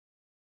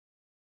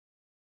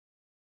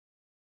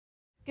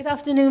Good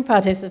afternoon,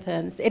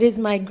 participants. It is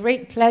my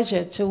great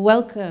pleasure to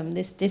welcome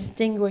this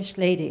distinguished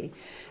lady,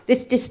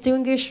 this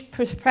distinguished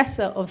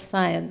professor of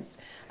science,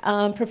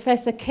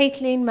 Professor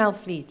Katlijn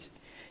Malfliet.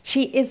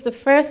 She is the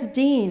first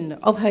dean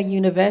of her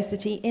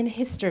university in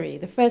history,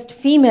 the first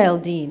female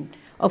dean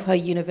of her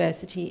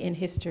university in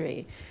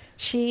history.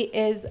 She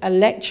is a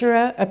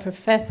lecturer, a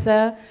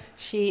professor.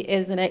 She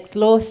is an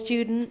ex-law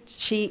student.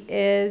 She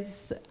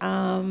is,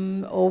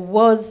 or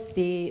was,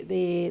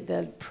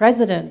 the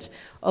president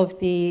of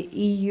the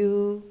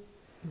EU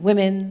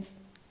Women's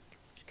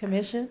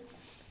Commission.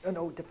 Oh,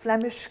 no, the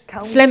Flemish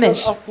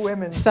Council of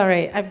Women.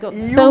 Sorry, I've got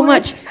so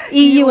much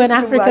EU and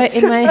Africa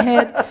in my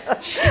head.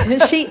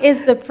 She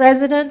is the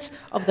president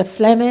of the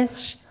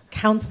Flemish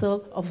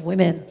Council of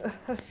Women.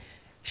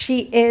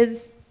 She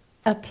is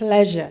a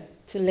pleasure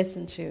to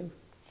listen to.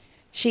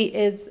 She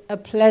is a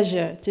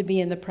pleasure to be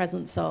in the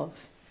presence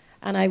of.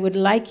 And I would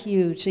like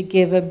you to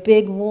give a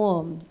big,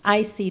 warm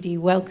ICD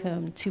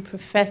welcome to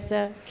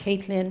Professor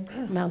Katlijn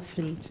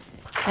Malfliet.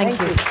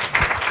 Thank you.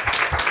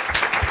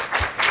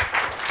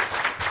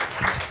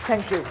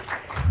 Thank you.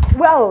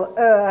 Well,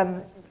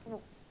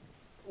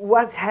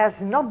 what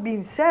has not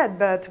been said,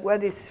 but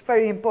what is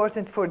very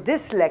important for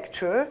this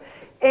lecture,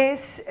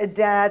 is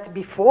that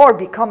before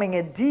becoming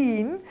a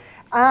dean,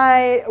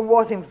 I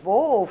was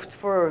involved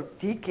for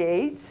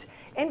decades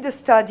in the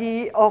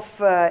study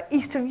of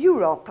Eastern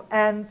Europe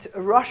and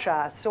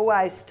Russia. So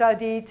I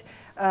studied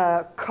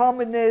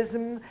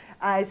communism,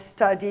 I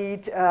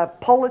studied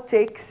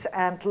politics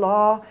and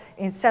law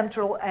in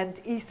Central and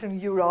Eastern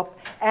Europe,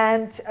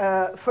 and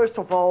first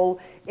of all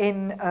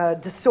in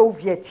the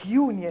Soviet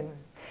Union.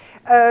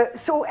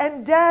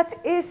 And that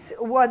is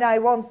what I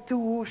want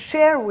to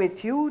share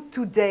with you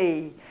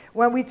today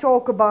when we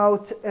talk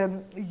about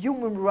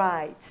human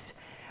rights.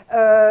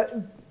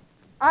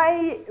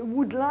 I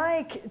would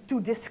like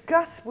to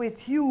discuss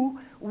with you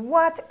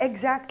what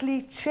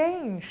exactly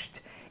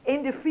changed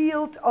in the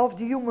field of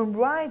the human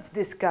rights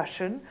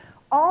discussion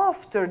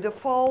after the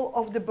fall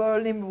of the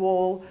Berlin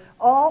Wall,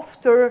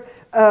 after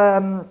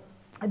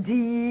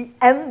the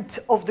end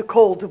of the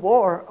Cold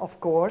War, of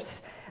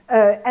course,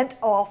 and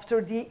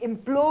after the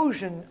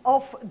implosion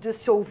of the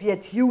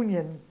Soviet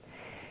Union.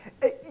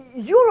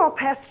 Europe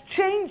has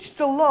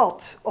changed a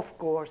lot, of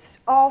course,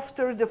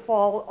 after the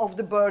fall of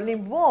the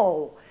Berlin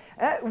Wall.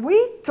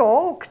 We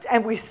talked,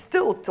 and we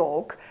still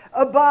talk,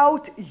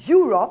 about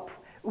Europe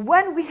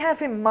when we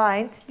have in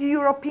mind the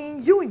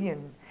European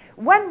Union,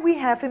 when we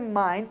have in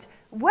mind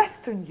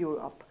Western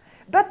Europe.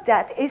 But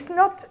that is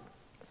not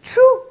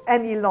true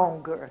any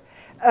longer.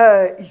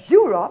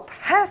 Europe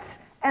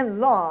has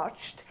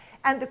enlarged,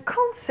 and the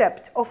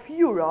concept of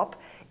Europe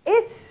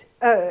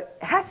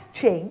has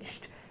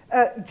changed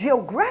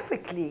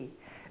geographically.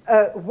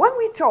 When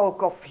we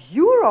talk of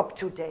Europe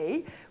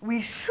today,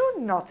 we should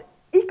not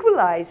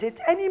equalize it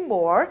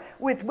anymore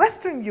with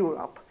Western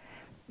Europe.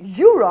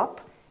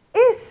 Europe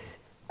is,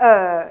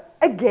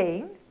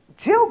 again,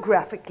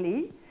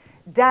 geographically,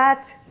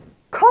 that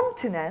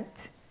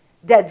continent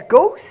that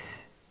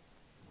goes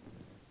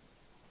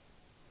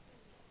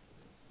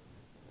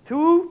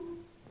to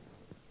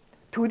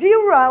the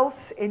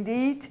Urals,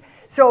 indeed.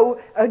 So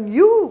a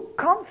new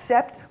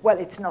concept, well,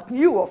 it's not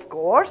new, of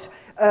course,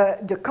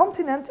 the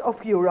continent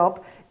of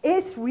Europe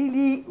is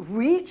really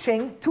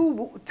reaching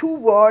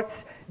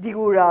towards the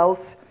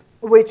Urals,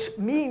 which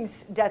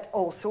means that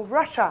also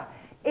Russia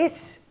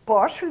is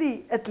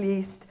partially, at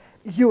least,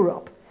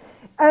 Europe.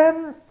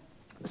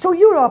 So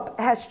Europe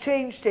has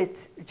changed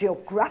its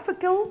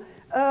geographical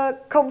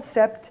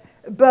concept,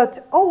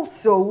 but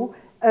also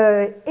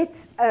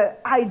its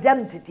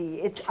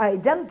identity,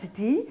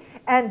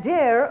 and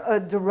there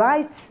the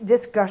rights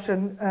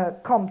discussion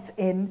comes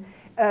in.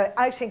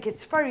 I think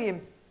it's very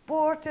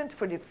important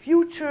for the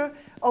future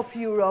of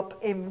Europe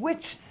in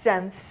which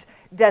sense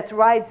that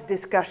rights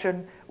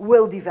discussion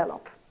will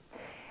develop.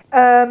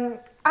 I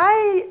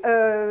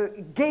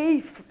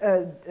gave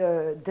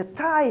the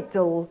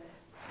title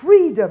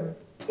Freedom,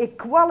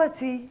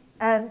 Equality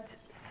and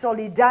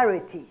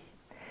Solidarity.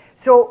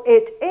 So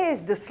it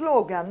is the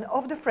slogan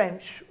of the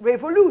French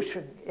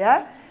Revolution,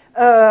 yeah?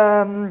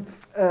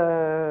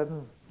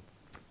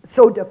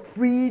 So the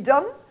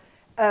freedom,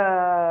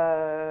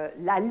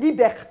 la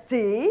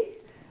liberté,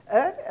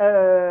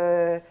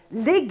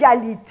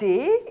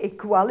 l'égalité,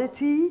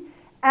 equality,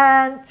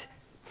 and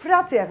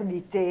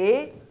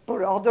fraternité,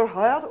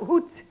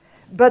 brotherhood,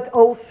 but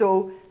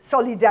also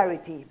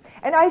solidarity.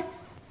 And I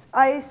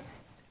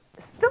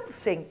still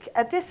think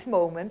at this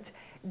moment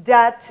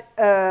that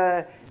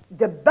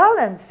the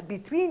balance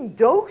between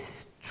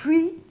those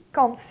three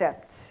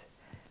concepts,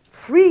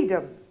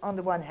 freedom on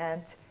the one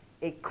hand,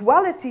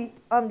 equality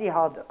on the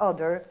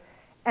other,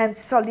 and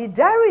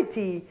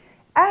solidarity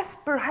as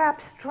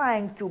perhaps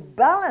trying to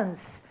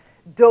balance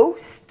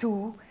those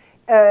two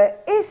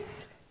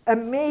is a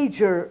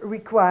major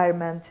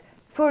requirement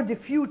for the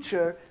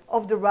future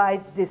of the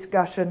rights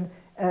discussion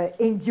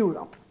in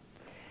Europe.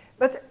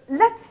 But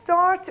let's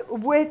start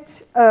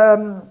with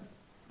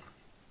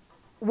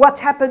what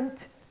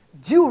happened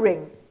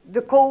during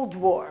the Cold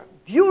War,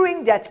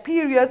 during that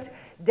period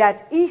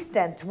that East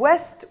and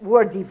West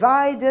were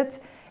divided,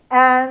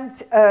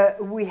 and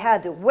we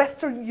had a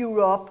Western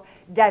Europe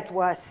that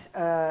was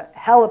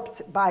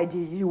helped by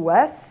the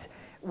US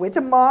with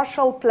a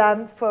Marshall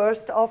Plan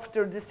first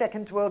after the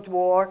Second World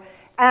War,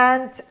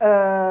 and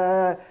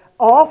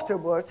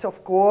afterwards,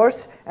 of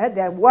course,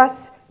 there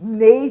was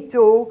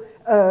NATO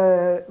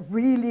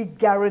really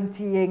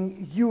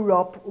guaranteeing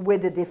Europe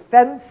with a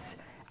defense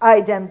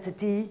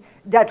identity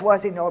that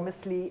was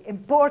enormously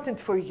important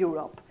for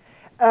Europe.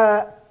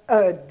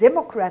 A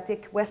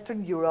democratic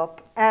Western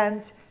Europe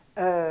and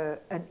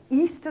an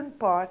eastern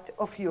part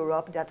of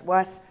Europe that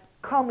was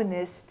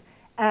communist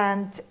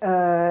and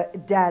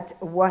that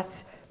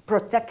was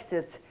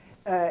protected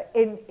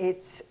in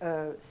its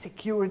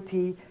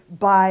security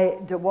by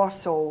the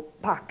Warsaw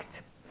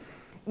Pact.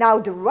 Now,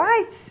 the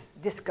rights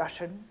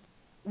discussion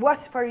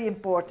was very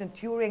important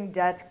during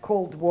that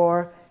Cold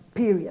War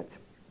period.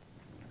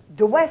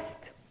 The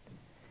West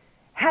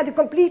had a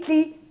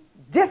completely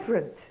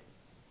different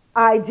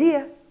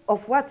idea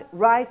of what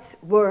rights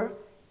were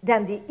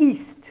than the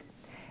East.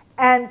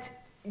 And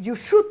you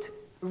should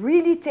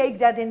really take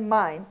that in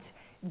mind,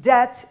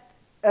 that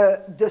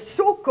the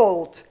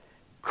so-called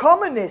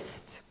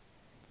communist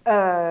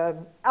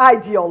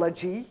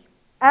ideology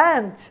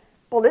and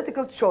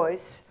political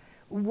choice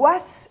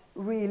was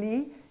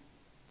really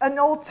an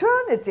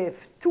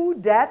alternative to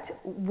that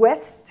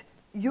West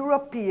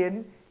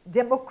European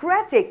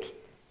democratic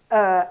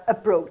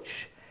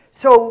approach.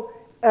 So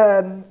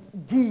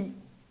the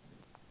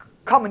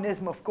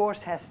communism, of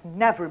course, has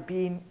never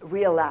been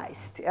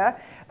realized. Yeah?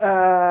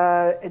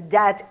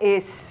 That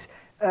is,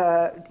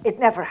 it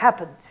never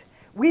happened.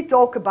 We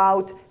talk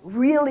about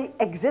really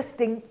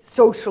existing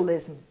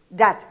socialism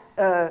that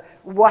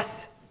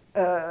was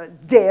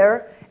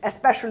there,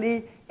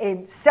 especially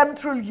in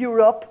Central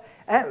Europe.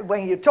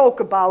 When you talk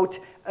about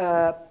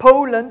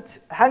Poland,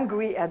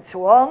 Hungary, and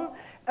so on,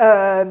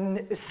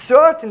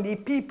 certainly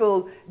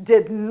people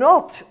did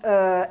not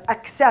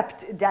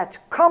accept that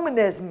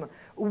communism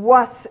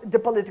was the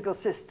political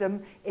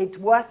system. It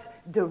was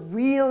the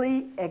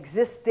really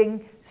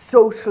existing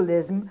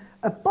socialism,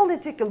 a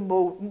political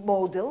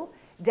model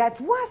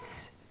that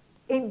was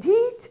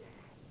indeed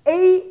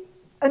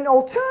an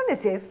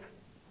alternative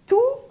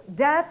to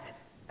that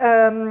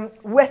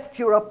West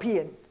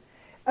European.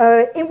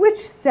 In which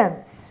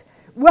sense?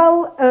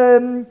 Well,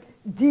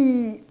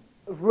 the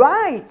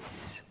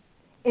rights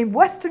in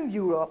Western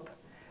Europe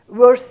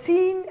were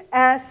seen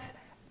as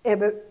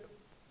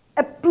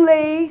a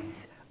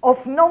place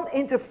of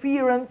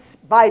non-interference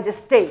by the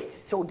state.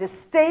 So the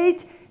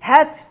state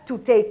had to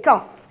take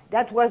off.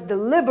 That was the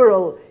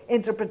liberal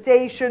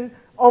interpretation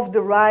of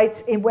the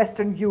rights in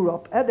Western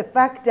Europe. The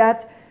fact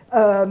that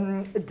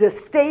the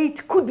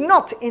state could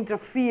not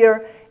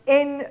interfere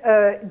in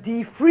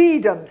the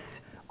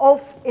freedoms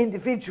of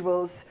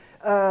individuals.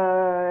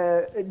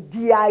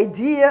 The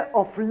idea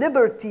of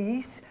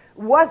liberties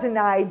was an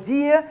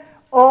idea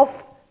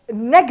of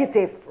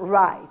negative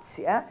rights.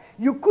 Yeah?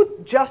 You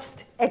could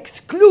just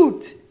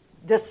exclude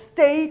the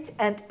state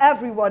and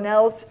everyone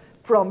else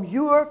from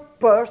your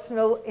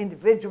personal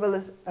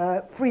individual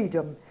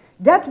freedom.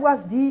 That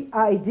was the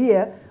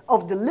idea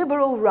of the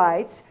liberal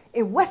rights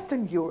in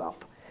Western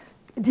Europe.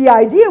 The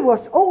idea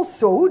was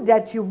also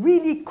that you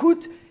really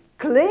could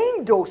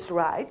claim those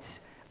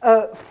rights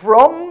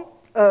from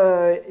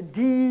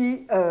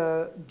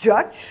the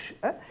judge.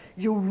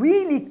 You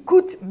really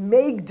could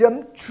make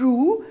them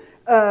through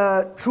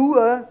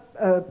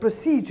a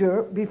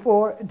procedure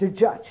before the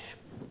judge.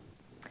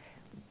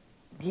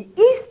 The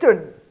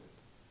Eastern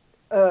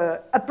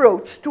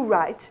approach to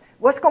rights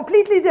was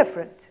completely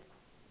different.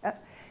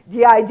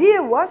 The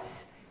idea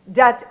was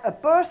that a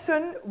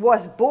person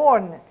was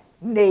born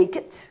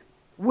naked,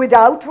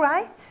 without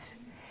rights,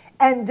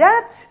 and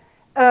that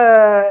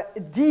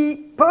the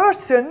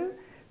person,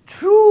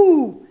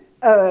 through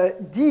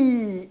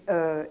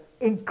the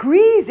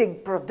increasing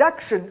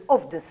production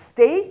of the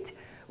state,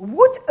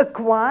 would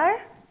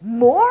acquire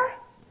more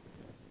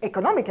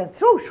economic and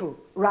social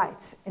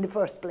rights in the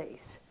first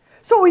place.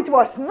 So it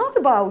was not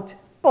about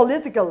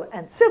political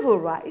and civil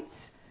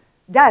rights.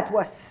 That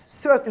was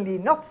certainly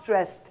not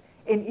stressed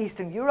in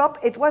Eastern Europe.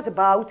 It was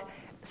about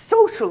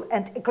social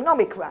and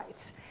economic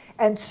rights.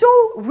 And so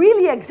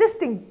really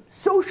existing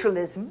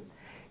socialism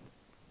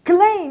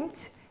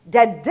claimed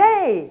that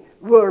they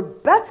were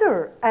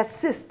better as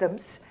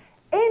systems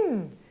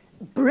in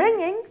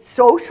bringing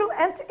social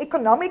and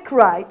economic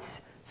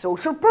rights,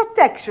 social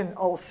protection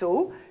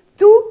also,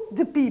 to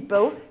the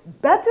people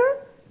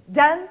better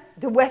than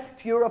the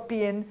West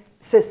European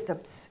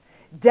systems.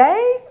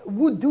 They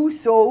would do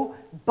so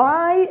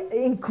by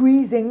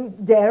increasing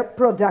their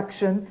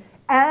production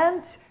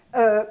and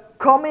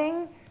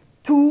coming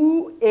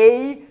to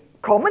a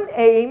common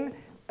aim,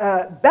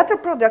 better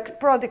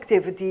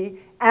productivity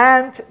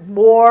and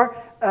more,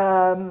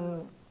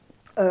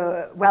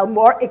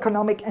 more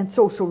economic and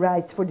social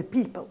rights for the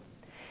people.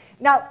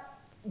 Now,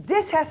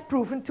 this has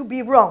proven to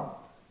be wrong.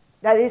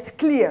 That is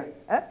clear.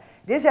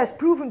 This has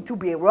proven to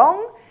be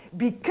wrong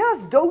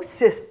because those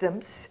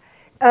systems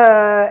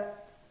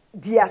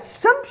the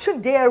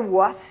assumption there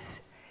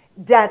was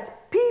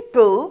that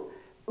people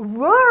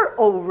were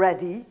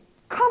already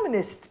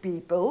communist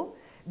people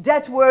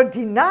that were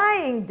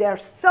denying their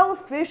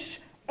selfish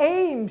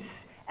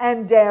aims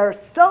and their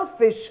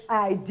selfish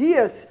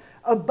ideas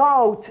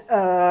about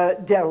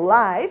their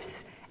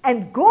lives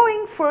and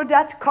going for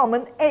that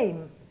common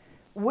aim,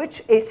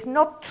 which is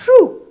not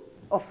true,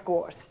 of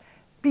course.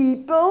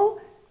 People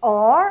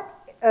are,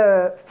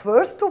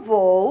 first of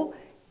all,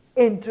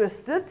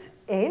 interested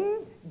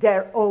in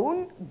their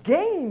own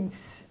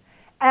gains.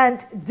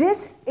 And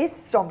this is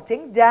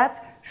something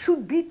that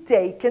should be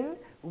taken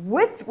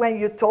with when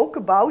you talk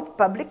about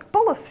public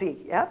policy.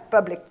 Yeah?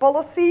 Public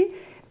policy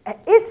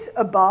is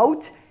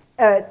about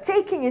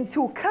taking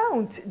into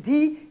account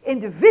the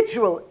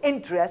individual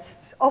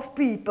interests of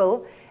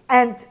people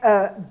and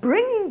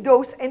bringing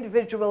those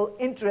individual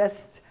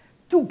interests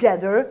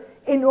together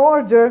in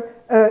order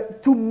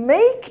to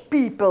make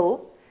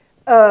people,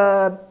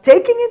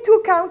 taking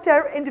into account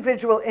their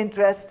individual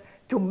interests,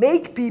 to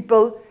make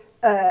people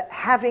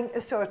having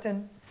a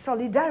certain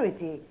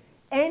solidarity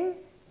in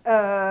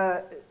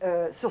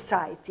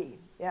society.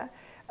 Yeah?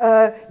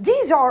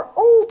 These are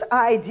old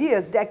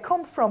ideas that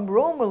come from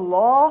Roman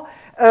law.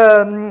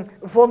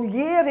 Von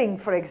Jering,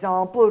 for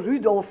example,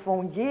 Rudolf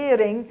von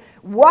Jering,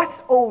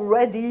 was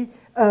already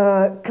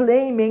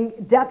claiming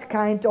that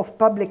kind of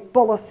public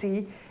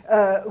policy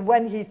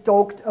when he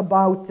talked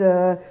about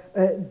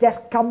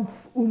Der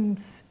Kampf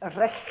ums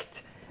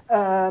Recht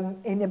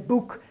in a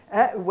book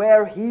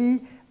where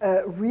he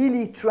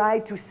really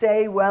tried to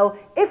say, well,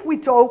 if we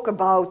talk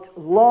about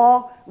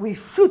law, we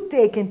should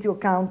take into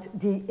account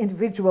the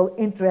individual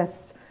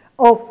interests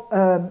of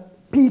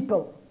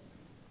people.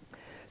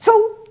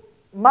 So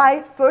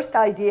my first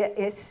idea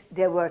is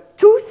there were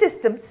two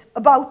systems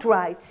about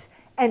rights,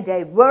 and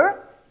they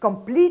were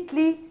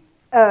completely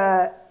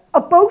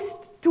opposed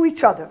to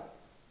each other.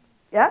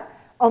 Yeah?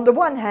 On the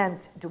one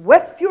hand, the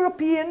West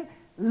European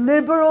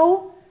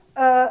liberal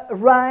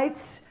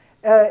rights,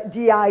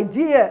 the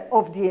idea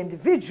of the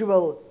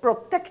individual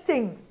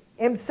protecting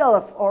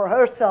himself or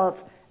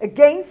herself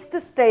against the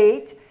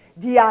state,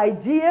 the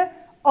idea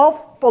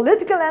of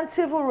political and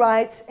civil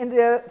rights in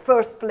the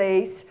first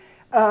place,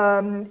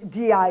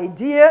 the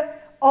idea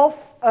of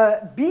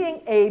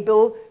being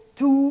able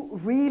to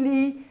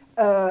really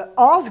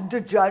ask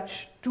the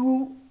judge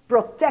to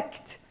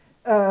protect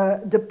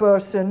the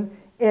person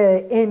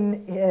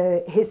in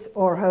his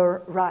or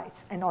her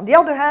rights. And on the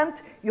other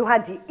hand, you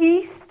had the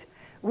East,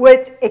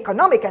 with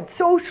economic and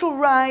social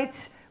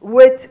rights,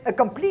 with a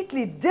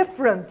completely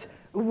different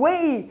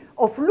way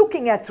of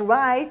looking at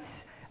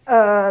rights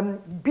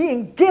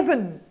being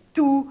given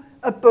to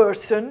a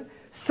person.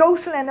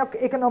 Social and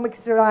economic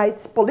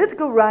rights,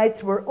 political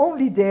rights were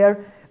only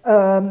there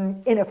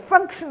in a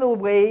functional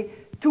way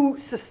to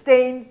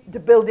sustain the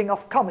building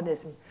of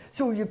communism.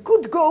 So you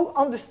could go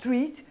on the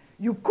street,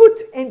 you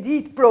could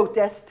indeed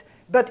protest,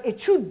 but it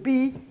should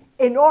be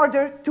in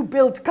order to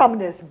build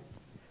communism.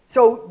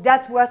 So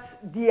that was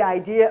the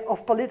idea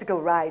of political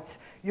rights.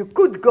 You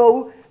could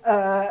go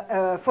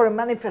for a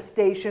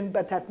manifestation,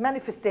 but that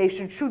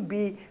manifestation should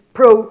be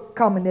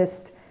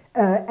pro-communist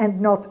and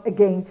not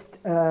against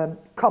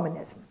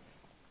communism.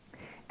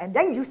 And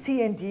then you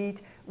see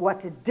indeed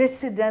what the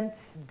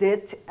dissidents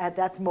did at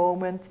that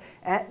moment.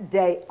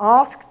 They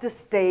asked the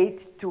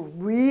state to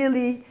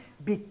really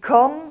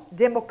become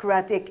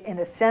democratic in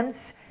a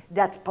sense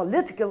that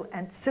political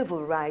and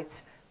civil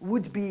rights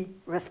would be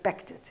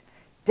respected.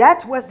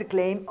 That was the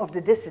claim of the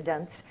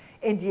dissidents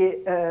in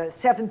the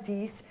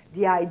 70s,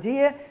 the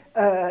idea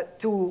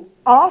to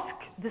ask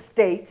the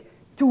state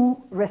to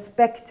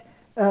respect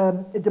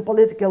the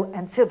political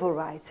and civil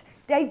rights.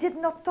 They did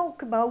not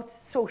talk about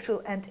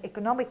social and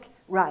economic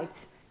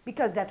rights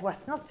because that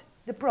was not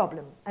the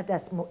problem at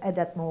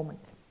that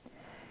moment.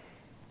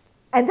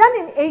 And then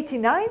in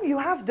 '89 you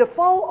have the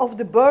fall of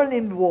the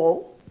Berlin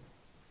Wall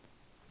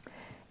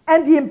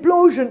and the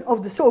implosion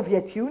of the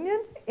Soviet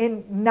Union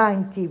in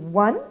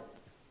 '91.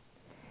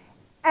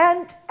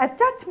 And at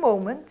that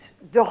moment,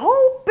 the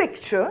whole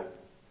picture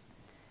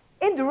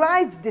in the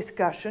rights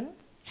discussion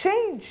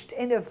changed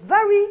in a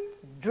very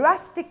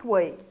drastic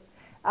way.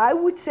 I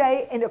would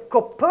say in a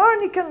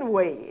Copernican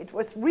way. It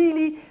was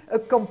really a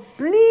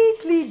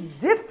completely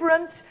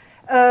different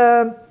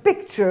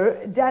picture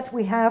that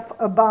we have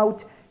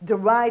about the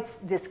rights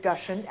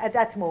discussion at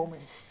that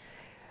moment.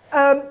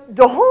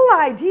 The whole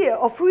idea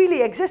of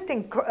really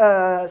existing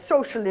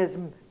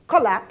socialism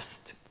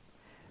collapsed.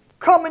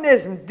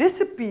 Communism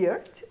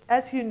disappeared,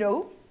 as you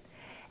know,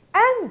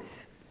 and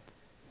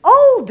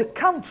all the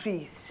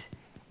countries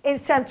in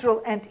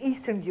Central and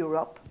Eastern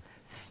Europe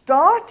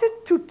started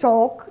to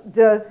talk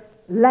the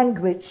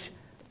language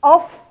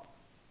of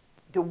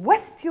the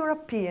West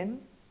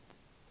European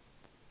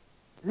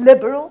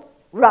liberal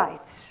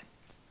rights.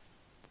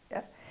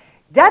 Yeah?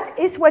 That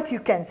is what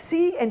you can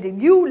see in the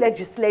new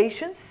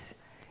legislations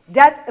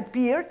that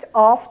appeared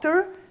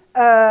after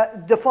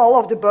the fall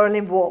of the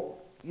Berlin Wall.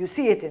 You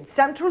see it in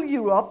Central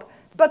Europe,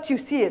 but you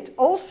see it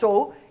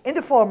also in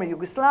the former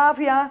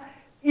Yugoslavia,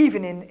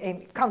 even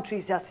in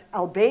countries as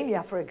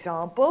Albania, for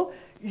example.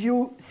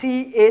 You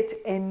see it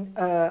in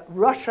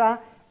Russia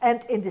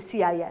and in the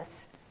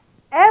CIS.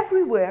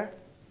 Everywhere,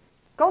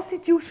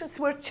 constitutions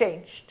were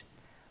changed,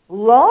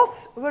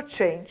 laws were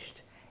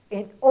changed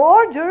in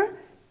order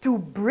to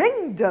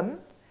bring them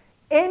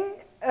in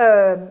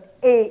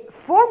a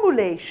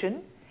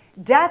formulation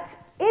that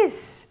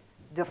is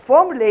the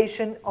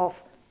formulation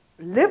of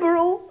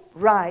liberal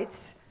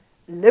rights,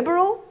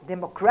 liberal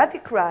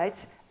democratic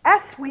rights,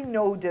 as we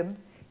know them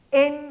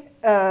in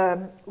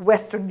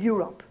Western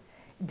Europe.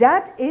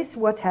 That is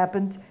what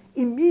happened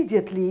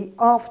immediately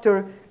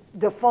after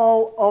the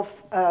fall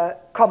of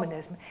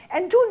communism.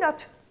 And do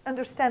not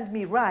understand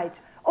me right.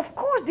 Of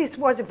course, this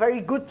was a very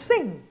good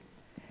thing,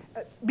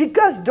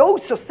 because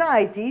those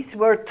societies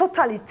were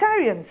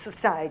totalitarian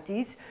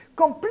societies,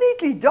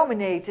 completely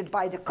dominated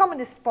by the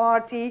Communist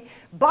Party,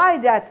 by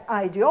that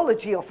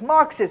ideology of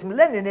Marxism,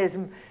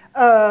 Leninism,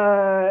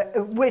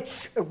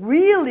 which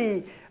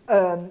really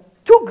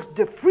took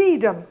the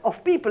freedom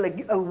of people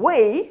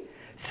away.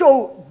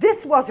 So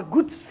this was a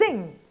good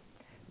thing.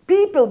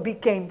 People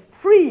became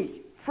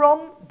free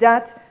from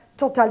that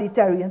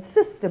totalitarian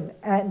system,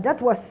 and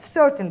that was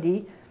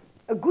certainly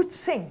a good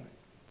thing.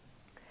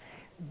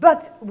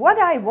 But what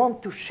I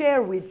want to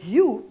share with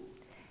you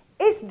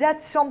is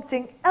that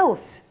something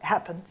else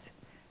happened,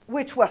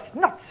 which was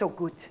not so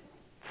good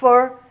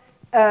for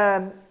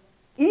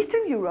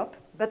Eastern Europe,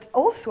 but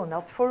also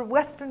not for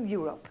Western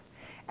Europe.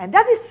 And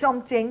that is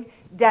something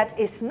that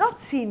is not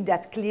seen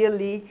that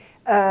clearly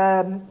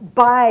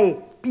by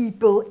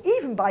people,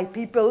 even by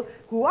people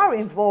who are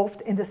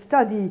involved in the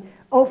study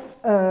of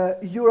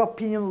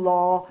European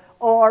law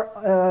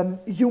or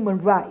human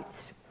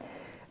rights.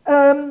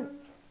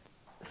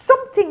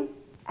 Something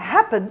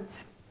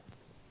happened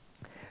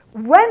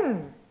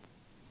when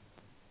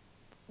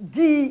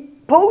the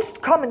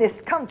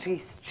post-communist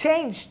countries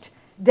changed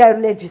their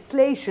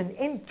legislation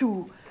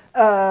into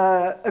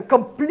a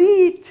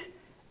complete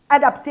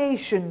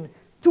adaptation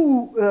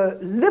to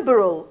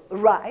liberal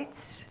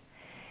rights,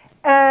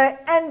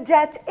 and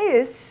that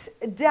is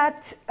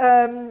that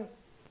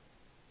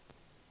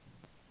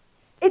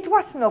it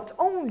was not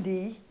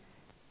only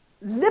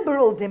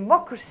liberal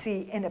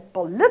democracy in a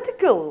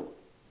political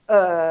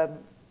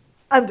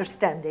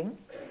understanding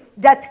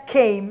that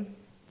came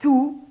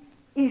to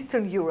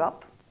Eastern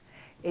Europe.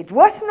 It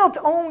was not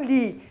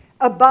only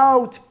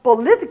about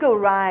political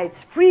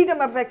rights, freedom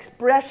of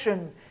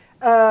expression,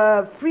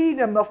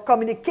 freedom of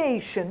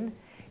communication.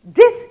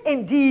 This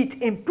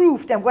indeed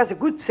improved and was a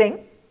good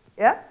thing.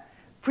 Yeah?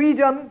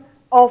 Freedom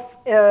of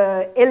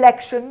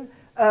election,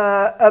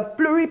 a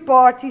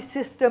pluri-party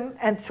system,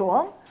 and so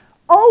on.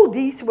 All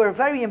these were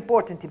very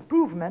important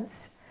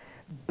improvements.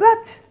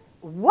 But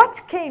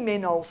what came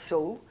in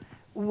also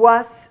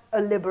was a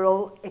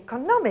liberal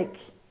economic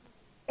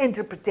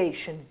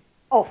interpretation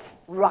of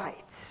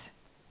rights.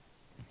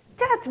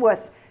 That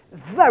was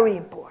very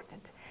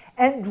important.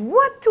 And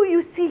what do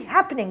you see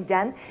happening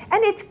then?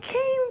 And it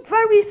came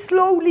very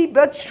slowly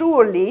but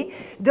surely.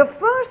 The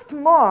first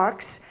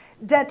marks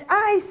that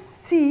I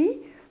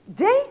see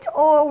date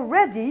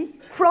already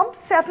from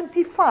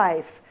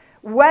 75,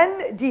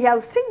 when the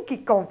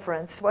Helsinki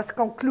conference was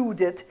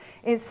concluded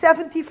in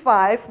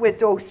 75 with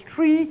those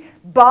three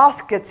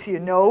baskets, you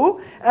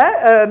know,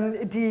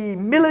 the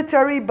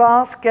military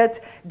basket,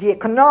 the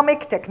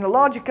economic,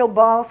 technological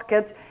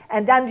basket,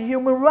 and then the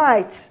human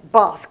rights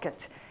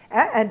basket.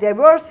 And they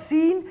were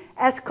seen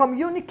as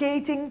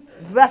communicating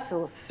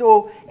vessels.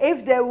 So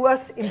if there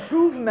was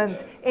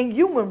improvement in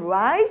human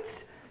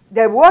rights,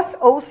 there was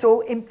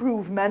also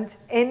improvement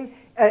in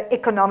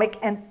economic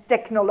and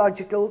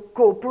technological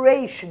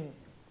cooperation.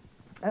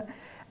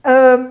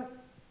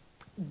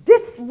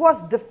 This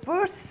was the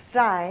first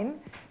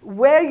sign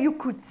where you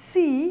could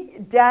see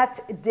that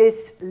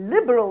this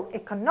liberal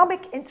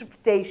economic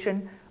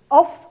interpretation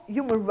of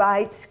human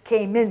rights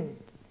came in.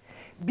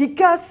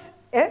 Because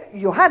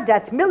you had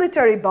that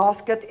military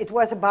basket, it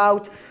was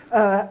about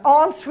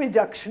arms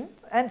reduction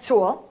and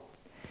so on.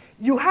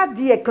 You had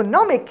the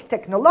economic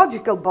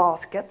technological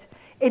basket.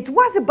 It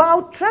was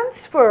about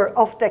transfer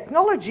of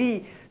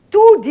technology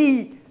to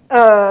the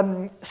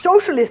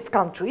socialist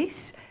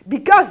countries,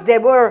 because they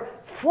were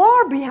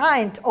far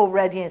behind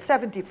already in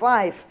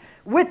 75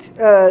 with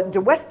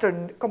the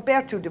Western,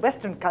 compared to the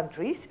Western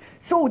countries.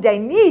 So they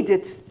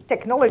needed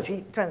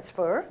technology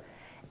transfer.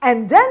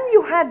 And then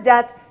you had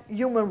that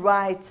human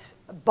rights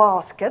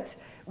basket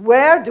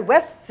where the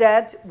West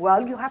said,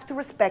 well, you have to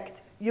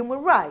respect human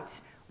rights.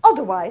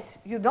 Otherwise,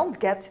 you don't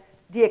get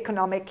the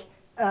economic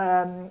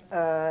and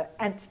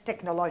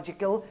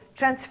technological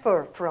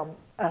transfer from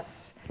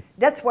us.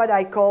 That's what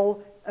I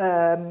call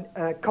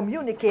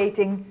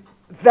communicating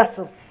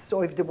vessels.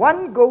 So if the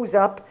one goes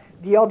up,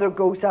 the other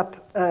goes up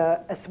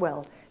as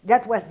well.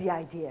 That was the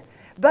idea.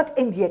 But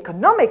in the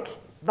economic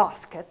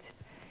basket,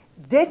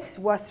 this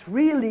was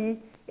really,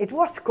 it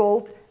was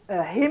called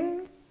a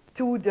hymn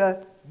to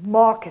the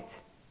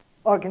market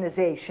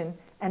organization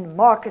and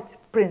market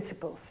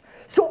principles.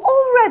 So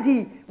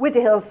already with the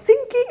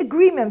Helsinki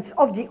agreements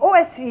of the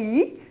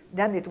OSCE,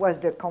 then it was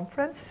the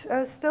conference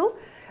still.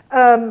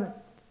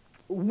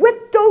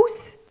 With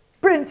those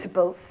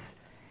principles,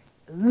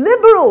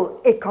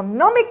 liberal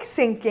economic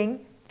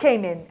thinking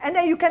came in. And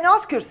then you can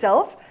ask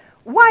yourself,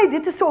 why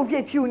did the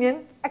Soviet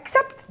Union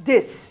accept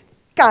this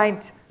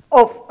kind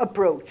of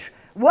approach?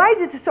 Why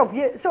did the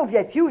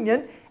Soviet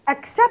Union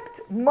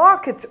accept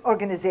market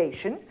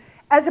organization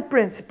as a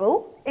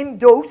principle in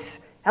those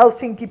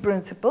Helsinki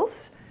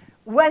principles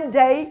when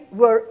they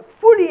were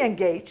fully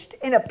engaged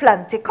in a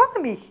planned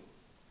economy?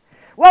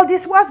 Well,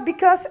 this was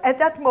because at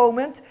that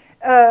moment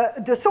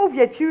the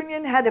Soviet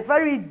Union had a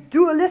very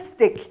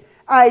dualistic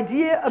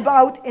idea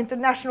about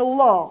international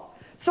law.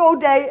 So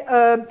they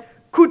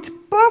could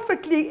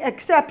perfectly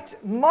accept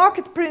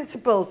market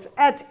principles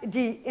at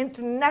the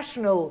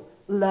international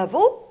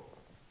level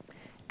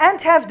and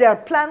have their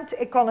planned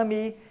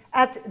economy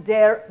at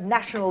their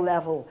national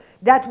level.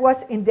 That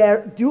was in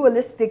their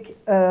dualistic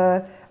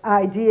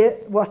idea,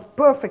 was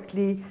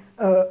perfectly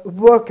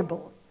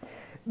workable.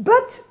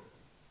 But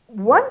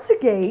once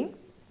again,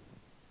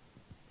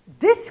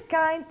 this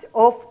kind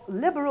of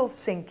liberal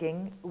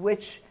thinking,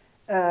 which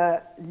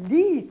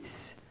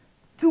leads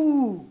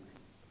to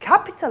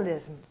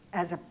capitalism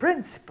as a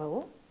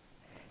principle,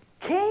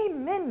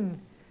 came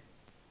in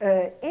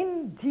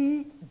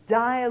the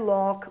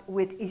dialogue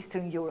with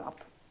Eastern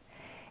Europe.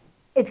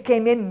 It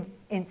came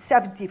in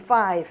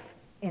 75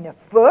 in a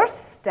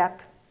first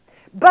step,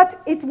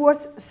 but it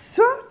was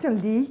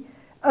certainly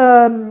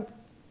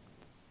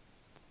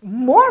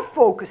more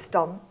focused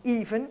on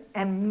even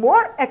and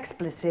more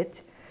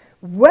explicit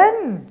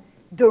when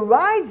the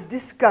rights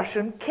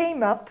discussion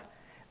came up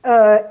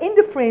in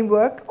the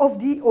framework of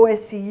the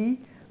OSCE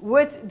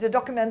with the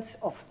documents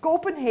of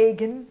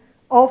Copenhagen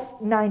of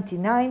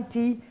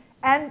 1990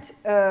 and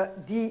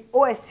the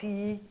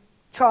OSCE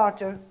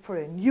Charter for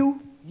a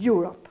New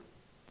Europe.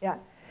 Yeah.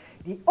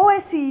 The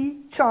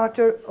OSCE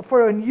Charter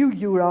for a New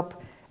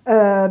Europe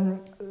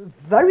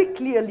very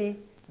clearly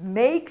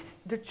makes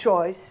the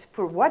choice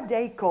for what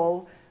they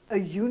call a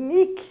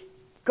unique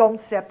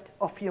concept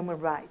of human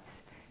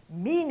rights,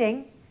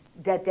 meaning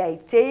that they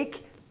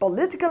take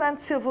political and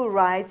civil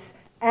rights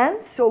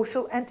and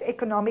social and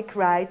economic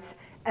rights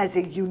as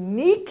a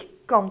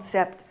unique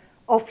concept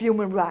of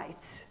human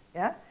rights.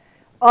 Yeah?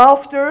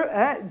 After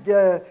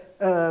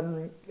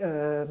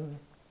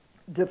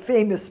the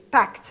famous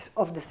pacts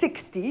of the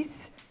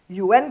 60s,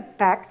 UN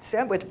pacts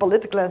with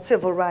political and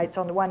civil rights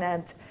on the one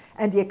hand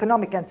and the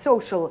economic and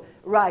social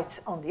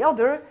rights on the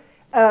other,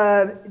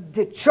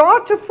 the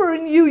Charter for a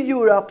New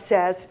Europe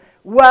says,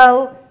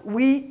 well,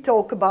 we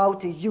talk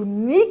about a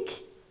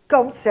unique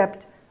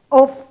concept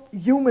of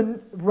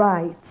human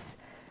rights.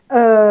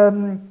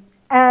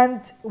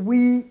 And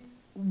we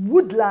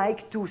would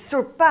like to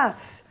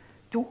surpass,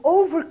 to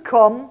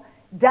overcome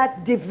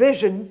that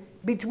division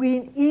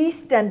between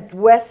East and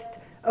West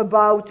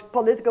about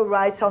political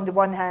rights on the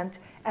one hand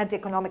and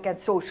economic and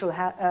social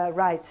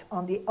rights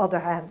on the other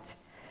hand.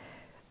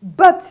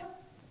 But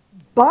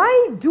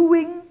by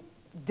doing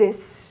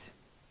this,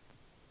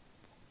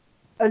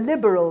 a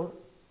liberal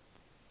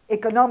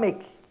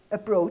economic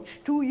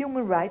approach to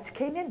human rights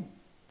came in.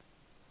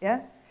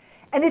 Yeah?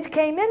 And it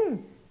came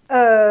in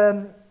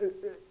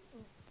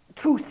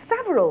through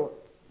several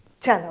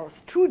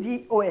channels, through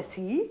the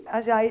OSCE,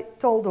 as I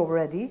told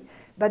already,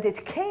 but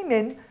it came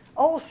in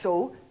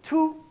also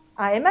through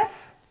IMF,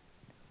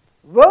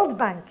 World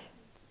Bank,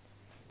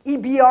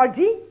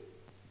 EBRD.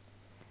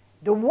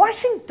 The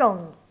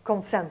Washington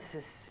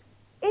Consensus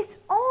is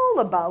all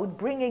about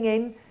bringing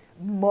in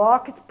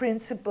market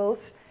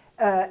principles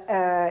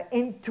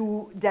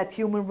into that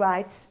human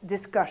rights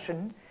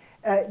discussion.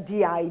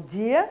 The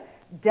idea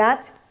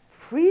that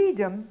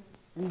freedom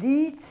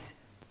leads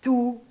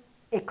to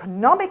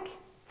economic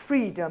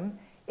freedom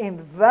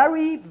in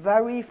very,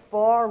 very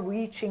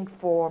far-reaching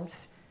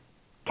forms,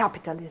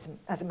 capitalism,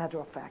 as a matter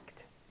of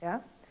fact. Yeah?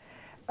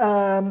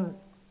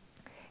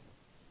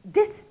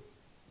 This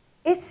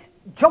is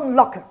John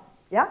Locke.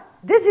 Yeah?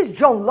 This is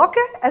John Locke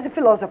as a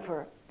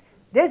philosopher.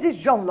 This is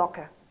John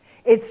Locke.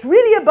 It's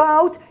really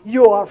about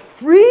you are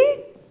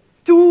free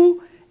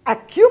to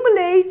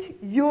accumulate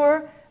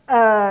your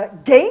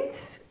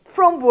gains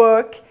from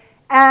work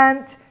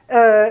and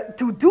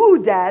to do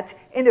that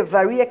in a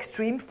very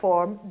extreme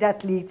form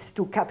that leads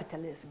to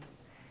capitalism.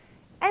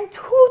 And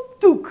who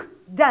took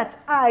that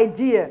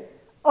idea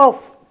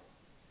of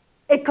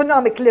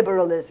economic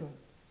liberalism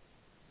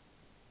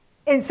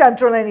in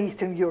Central and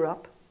Eastern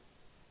Europe?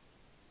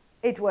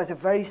 It was a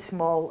very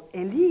small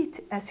elite,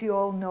 as you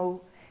all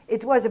know.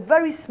 It was a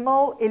very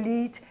small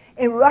elite.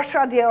 In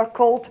Russia, they are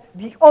called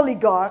the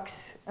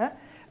oligarchs.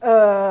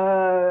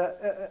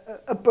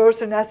 A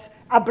person as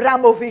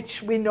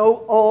Abramovich, we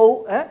know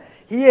all.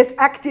 He is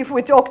active,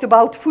 we talked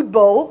about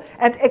football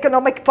and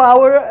economic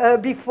power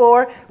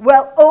before.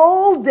 Well,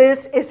 all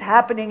this is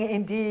happening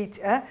indeed.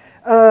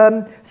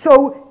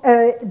 So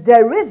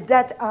there is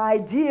that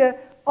idea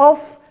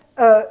of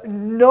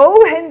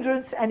no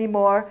hindrance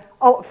anymore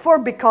for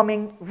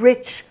becoming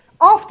rich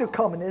after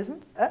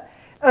communism,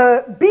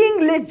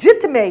 being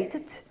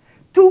legitimated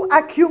to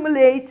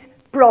accumulate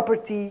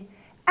property,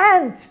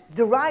 and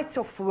the rights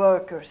of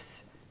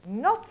workers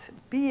not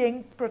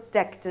being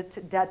protected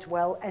that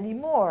well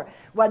anymore.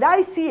 What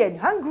I see in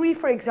Hungary,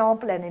 for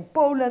example, and in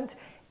Poland,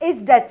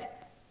 is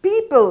that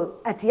people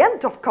at the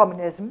end of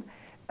communism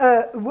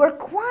were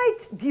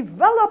quite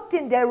developed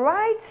in their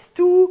rights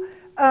to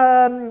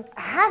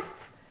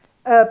have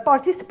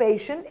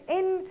participation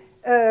in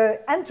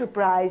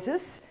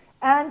enterprises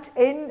and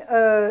in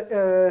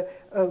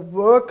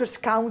workers'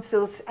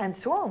 councils and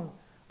so on.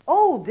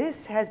 All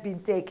this has been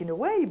taken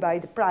away by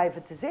the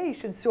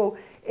privatization, so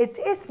it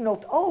is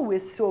not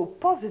always so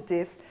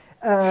positive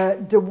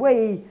the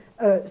way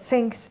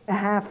things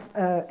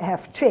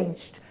have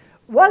changed.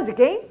 Once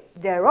again,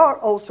 there are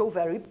also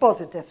very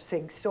positive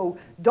things, so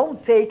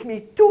don't take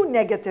me too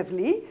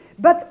negatively,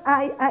 but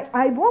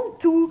I want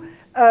to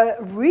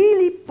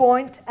really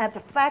point at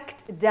the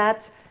fact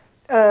that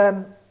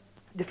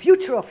the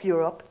future of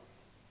Europe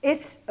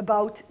is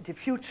about the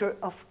future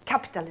of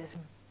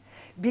capitalism.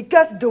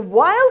 Because the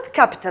wild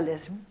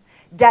capitalism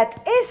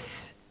that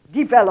is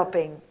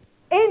developing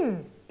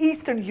in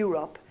Eastern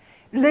Europe,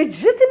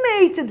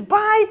 legitimated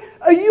by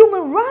a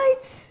human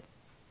rights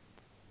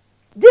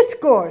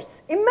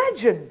discourse,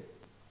 imagine.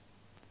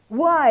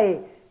 Why?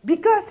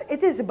 Because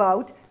it is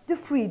about the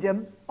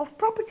freedom of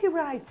property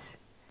rights.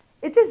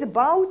 It is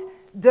about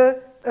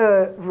the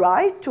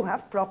right to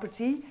have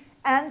property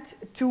and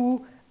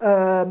to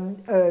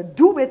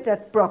do with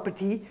that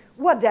property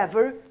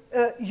whatever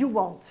you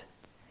want.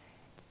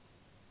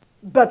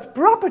 But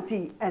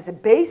property as a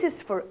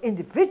basis for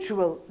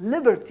individual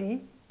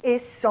liberty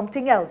is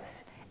something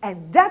else.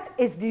 And that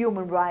is the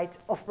human right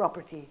of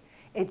property.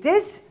 It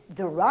is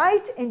the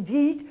right,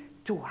 indeed,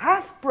 to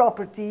have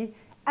property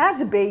as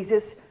a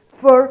basis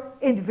for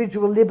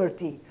individual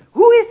liberty.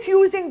 Who is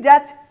using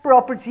that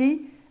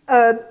property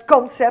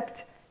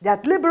concept,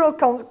 that liberal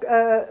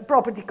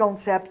property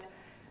concept?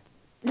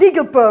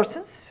 Legal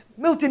persons,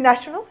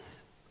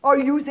 multinationals, are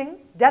using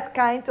that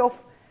kind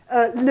of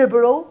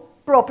liberal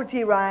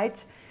property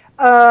right.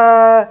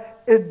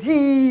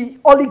 The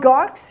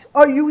oligarchs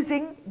are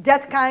using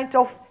that kind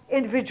of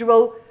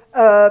individual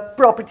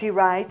property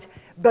right.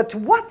 But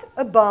what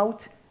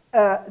about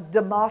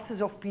the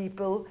masses of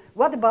people?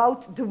 What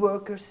about the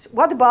workers?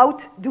 What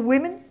about the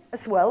women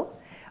as well?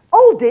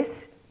 All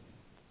this,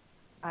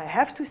 I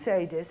have to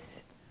say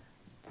this,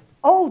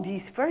 all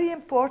these very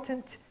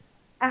important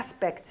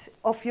aspects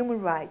of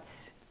human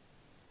rights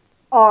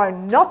are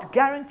not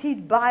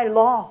guaranteed by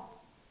law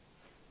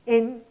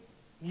in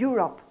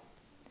Europe.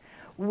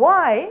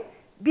 Why?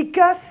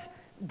 Because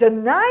the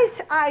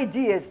nice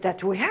ideas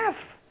that we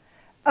have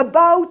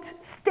about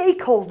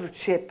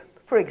stakeholdership,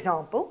 for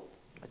example,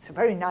 it's a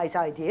very nice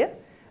idea.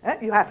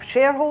 You have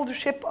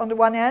shareholdership on the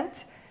one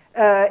hand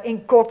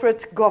in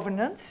corporate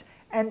governance,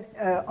 and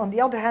on the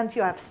other hand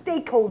you have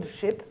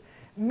stakeholdership,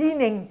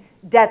 meaning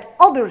that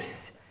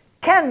others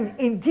can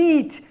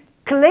indeed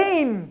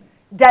claim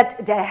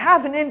that they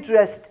have an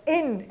interest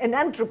in an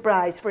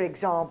enterprise, for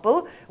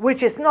example,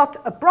 which is not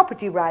a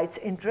property rights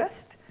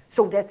interest.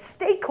 So that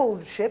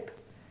stakeholdership,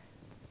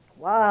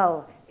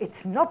 well,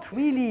 it's not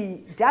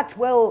really that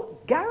well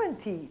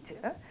guaranteed.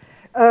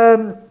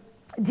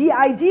 The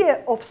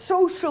idea of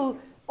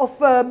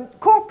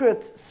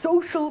corporate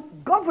social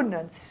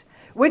governance,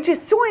 which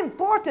is so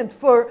important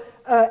for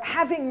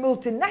having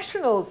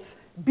multinationals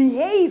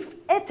behave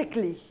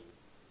ethically,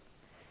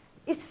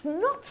 it's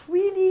not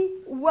really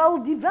well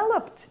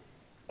developed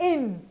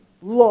in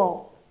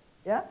law.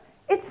 Yeah?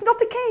 It's not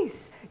the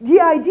case. The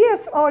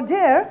ideas are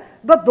there,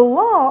 but the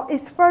law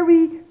is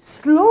very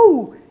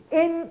slow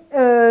in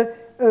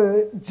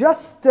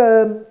just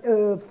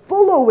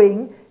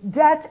following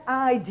that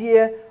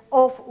idea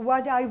of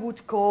what I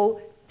would call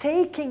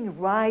taking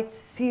rights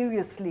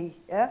seriously.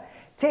 Yeah?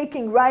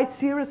 Taking rights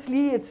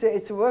seriously,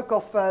 it's a work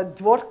of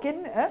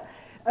Dworkin.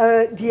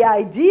 The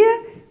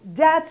idea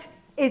that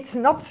it's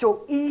not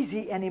so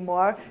easy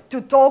anymore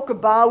to talk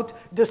about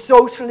the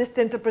socialist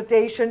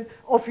interpretation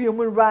of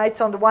human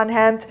rights on the one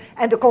hand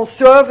and the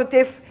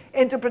conservative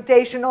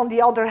interpretation on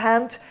the other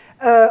hand,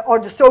 or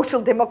the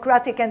social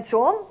democratic and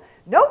so on.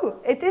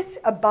 No, it is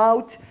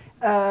about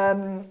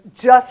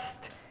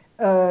just,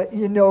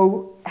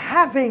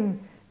 having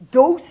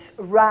those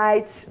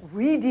rights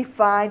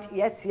redefined.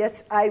 Yes,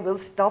 yes, I will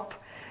stop.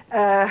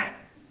 It's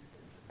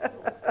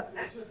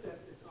just that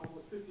it's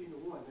almost 15 to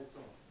 1, that's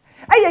all.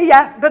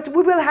 Yeah, but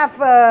we will have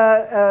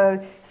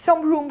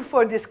some room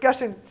for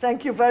discussion.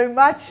 Thank you very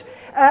much.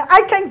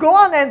 I can go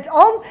on and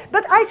on,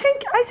 but I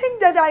think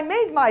that I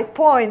made my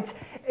point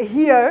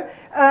here.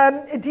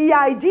 The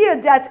idea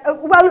that,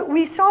 well,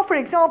 we saw, for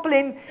example,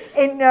 in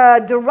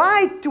the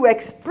right to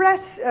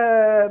express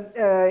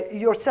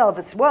yourself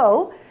as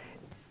well,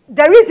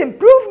 there is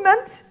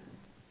improvement.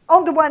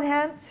 On the one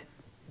hand,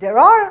 there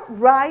are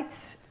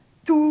rights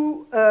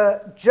to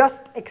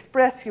just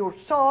express your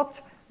thought,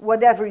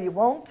 whatever you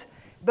want,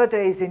 but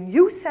there is a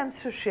new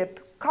censorship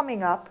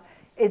coming up.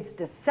 It's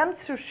the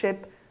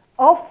censorship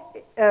of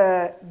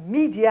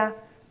media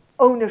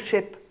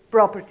ownership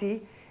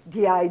property,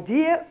 the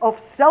idea of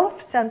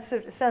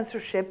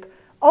self-censorship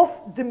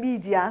of the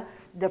media,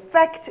 the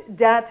fact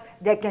that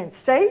they can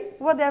say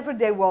whatever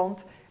they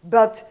want,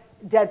 but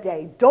that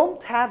they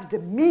don't have the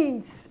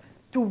means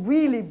to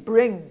really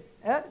bring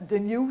the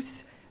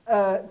news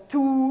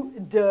to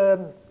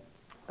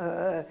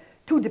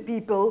the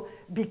people,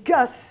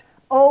 because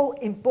all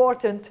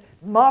important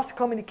mass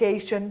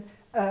communication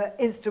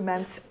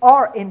instruments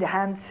are in the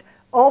hands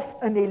of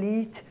an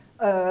elite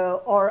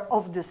or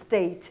of the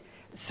state.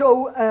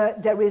 So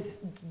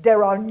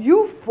there are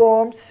new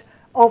forms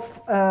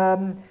of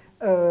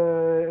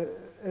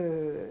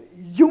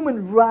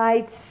human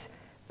rights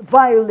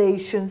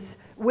violations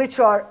which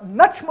are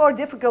much more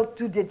difficult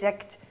to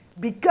detect,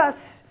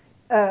 because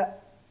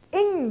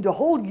in the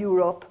whole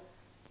Europe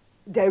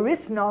there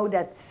is now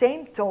that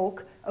same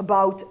talk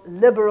about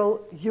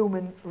liberal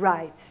human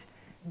rights.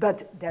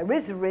 But there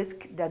is a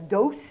risk that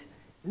those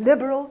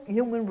liberal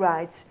human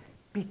rights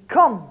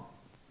become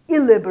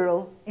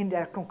illiberal in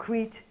their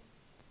concrete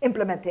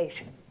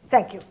implementation.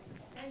 Thank you.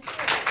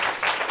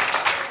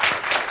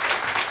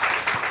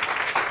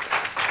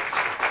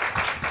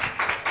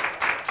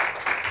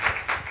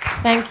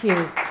 Thank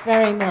you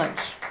very much.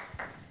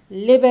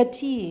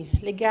 Liberty,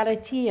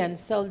 legality, and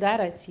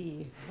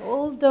solidarity.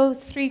 All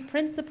those three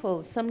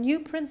principles, some new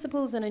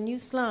principles and a new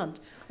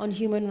slant on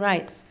human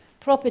rights.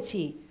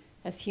 Property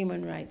as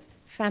human rights.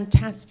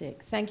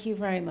 Fantastic. Thank you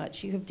very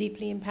much. You have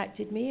deeply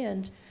impacted me,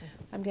 and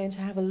I'm going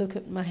to have a look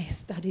at my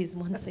studies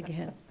once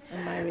again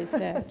and my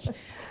research.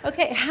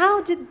 Okay,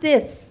 how did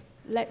this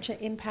lecture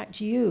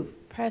impact you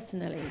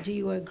personally? Do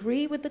you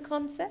agree with the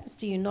concepts?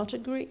 Do you not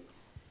agree?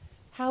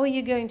 How are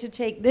you going to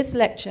take this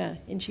lecture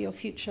into your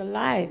future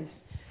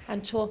lives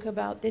and talk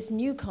about this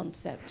new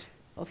concept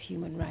of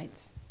human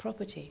rights,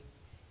 property?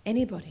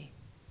 Anybody?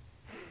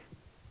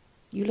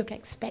 You look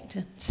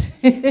expectant.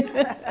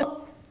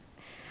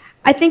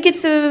 I think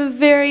it's a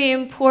very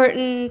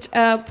important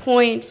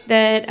point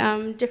that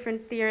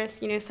different theorists,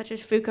 such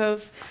as Foucault,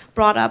 have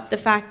brought up, the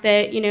fact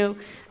that,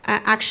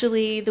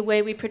 actually the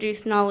way we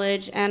produce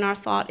knowledge and our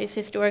thought is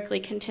historically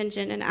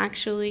contingent, and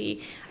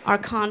actually our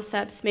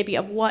concepts maybe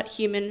of what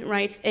human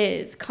rights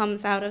is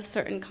comes out of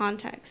certain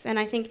contexts. And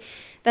I think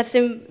that's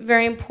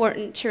very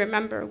important to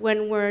remember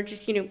when we're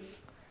just,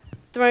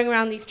 throwing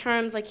around these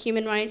terms like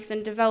human rights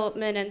and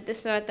development and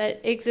this, that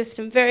exist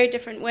in very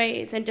different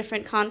ways in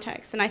different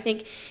contexts. And I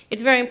think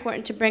it's very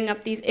important to bring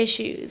up these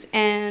issues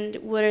and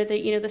what are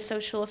the, the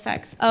social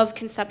effects of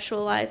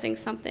conceptualizing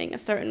something a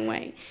certain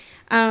way.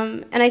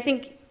 And I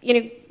think,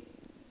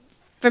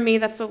 for me,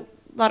 that's a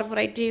lot of what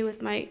I do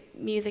with my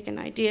music and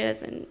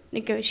ideas and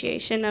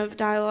negotiation of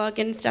dialogue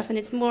and stuff, and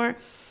it's more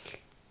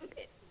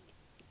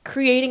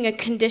creating a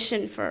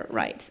condition for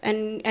rights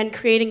and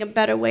creating a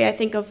better way, I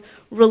think, of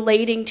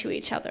relating to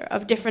each other,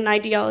 of different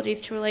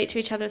ideologies to relate to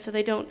each other so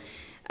they don't,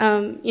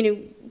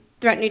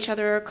 threaten each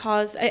other or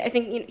cause. I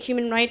think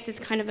human rights is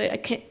kind of a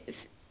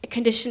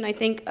condition, I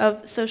think,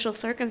 of social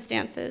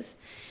circumstances.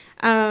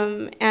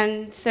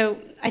 And so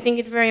I think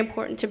it's very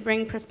important to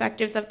bring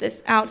perspectives of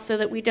this out so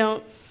that we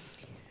don't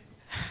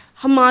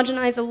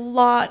homogenize a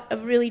lot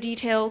of really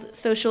detailed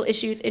social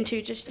issues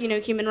into just,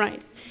 human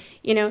rights.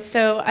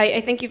 So I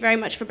thank you very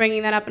much for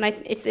bringing that up, and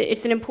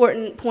it's an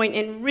important point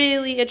in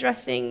really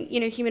addressing,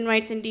 human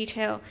rights in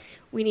detail.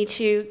 We need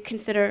to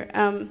consider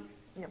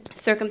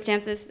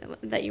circumstances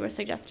that you were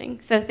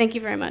suggesting. So thank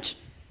you very much.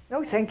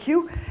 No, thank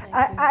you.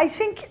 I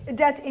think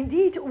that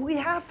indeed we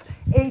have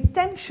a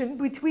tension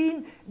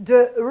between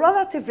the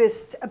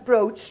relativist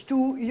approach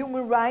to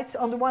human rights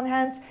on the one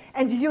hand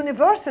and the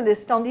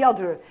universalist on the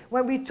other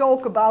when we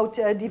talk about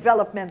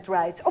development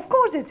rights. Of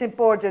course it's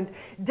important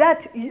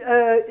that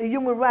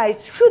human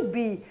rights should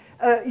be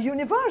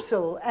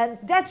universal, and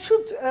that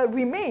should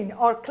remain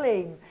our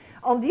claim.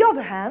 On the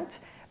other hand,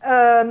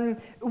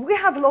 we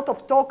have a lot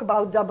of talk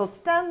about double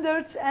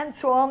standards and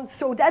so on,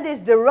 so that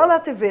is the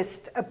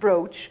relativist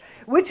approach,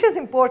 which is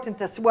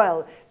important as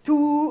well,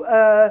 to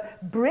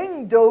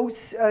bring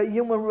those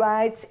human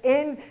rights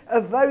in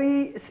a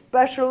very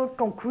special,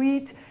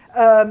 concrete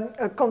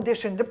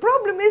condition. The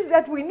problem is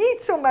that we need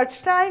so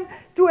much time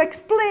to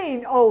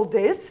explain all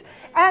this,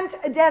 and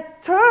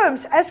that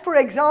terms, as for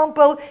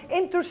example,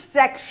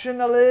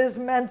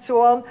 intersectionalism and so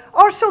on,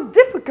 are so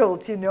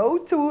difficult, to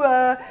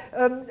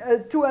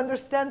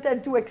understand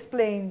and to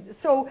explain.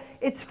 So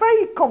it's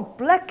very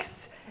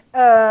complex,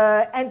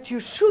 and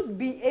you should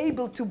be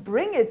able to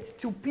bring it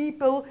to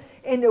people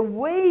in a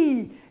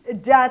way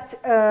that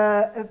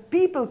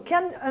people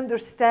can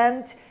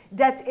understand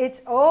that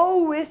it's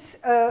always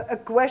a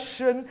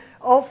question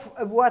of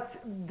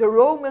what the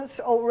Romans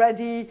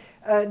already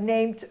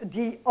named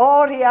the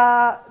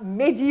aurea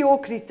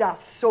mediocritas,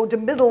 so the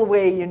middle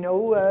way,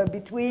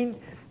 between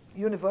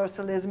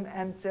universalism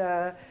and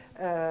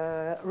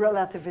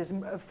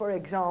relativism, for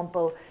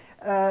example.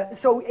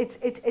 So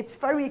it's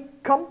very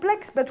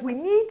complex, but we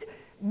need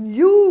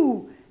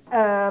new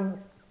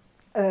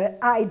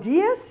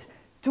ideas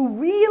to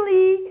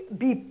really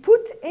be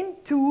put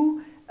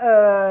into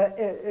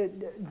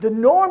the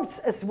norms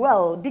as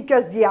well,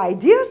 because the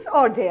ideas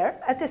are there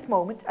at this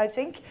moment, I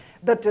think,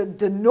 But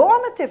the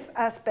normative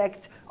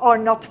aspects are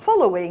not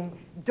following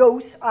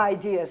those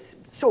ideas.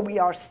 So we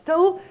are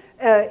still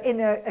in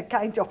a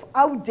kind of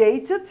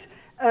outdated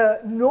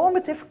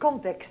normative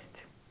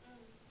context.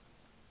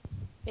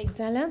 Big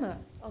dilemma.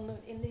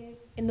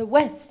 In the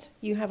West,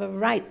 you have a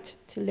right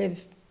to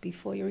live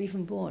before you're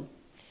even born.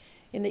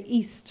 In the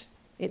East,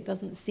 it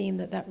doesn't seem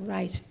that that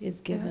right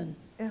is given.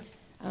 Yeah.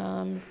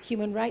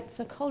 Human rights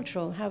are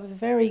cultural, have a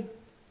very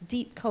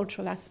deep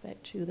cultural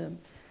aspect to them,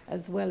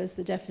 as well as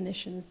the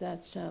definitions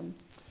that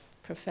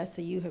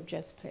Professor, you have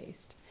just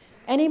placed.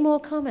 Any more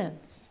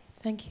comments?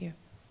 Thank you.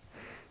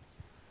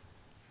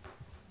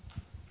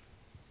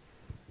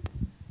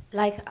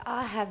 Like,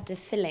 I have the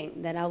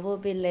feeling that I will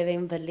be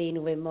leaving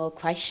Berlin with more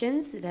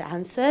questions than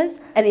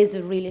answers, and it's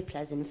a really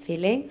pleasant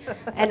feeling.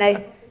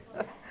 And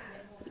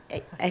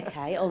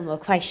okay, or more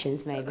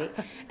questions maybe.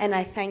 And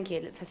I thank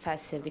you,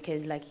 Professor,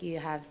 because like you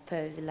have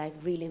posed like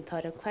really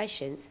important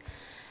questions.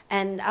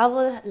 And I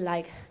will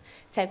like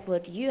take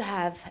what you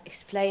have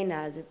explained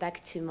us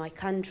back to my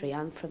country.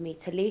 I'm from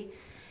Italy,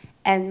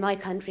 and my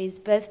country is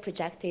both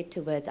projected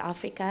towards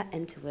Africa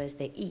and towards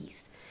the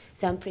East.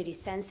 So I'm pretty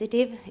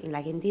sensitive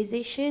in these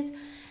issues,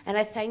 and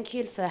I thank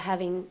you for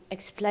having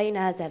explained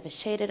us, have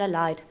shaded a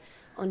light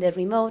on the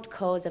remote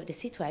cause of the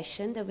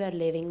situation that we are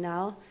living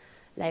now.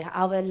 Like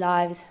our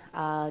lives,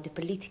 the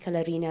political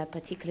arena,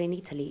 particularly in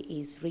Italy,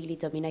 is really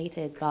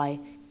dominated by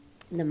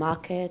the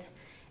market,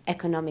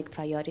 economic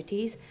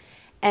priorities.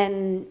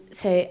 And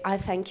so I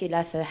thank you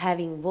for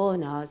having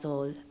warned us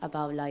all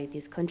about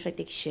this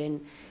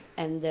contradiction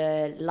and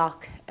the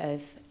lack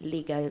of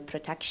legal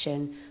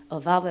protection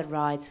of our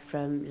rights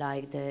from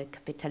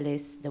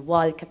the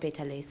wild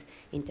capitalist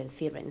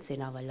interference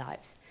in our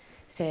lives.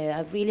 So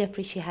I really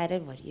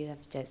appreciated what you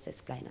have just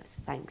explained us.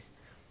 Thanks.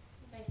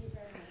 Thank you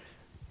very much.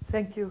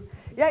 Thank you.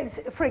 Yeah,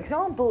 for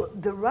example,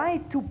 the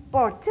right to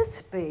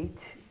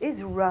participate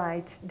is a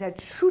right that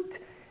should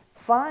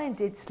find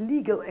its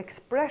legal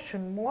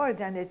expression more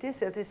than it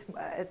is at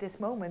this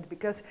moment,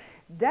 because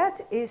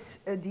that is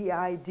the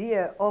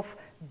idea of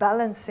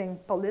balancing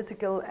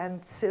political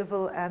and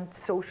civil and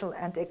social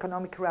and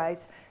economic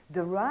rights,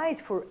 the right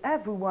for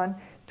everyone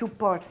to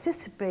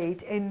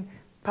participate in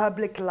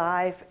public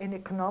life, in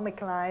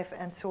economic life,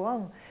 and so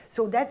on.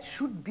 So that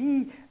should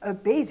be a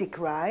basic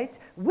right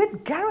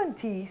with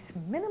guarantees,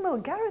 minimal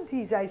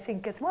guarantees, I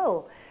think, as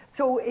well.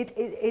 So it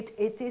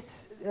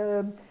is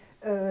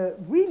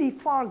really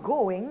far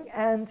going,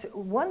 and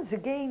once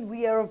again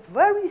we are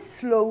very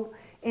slow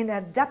in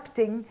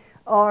adapting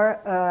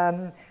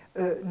our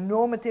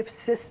normative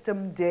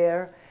system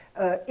there.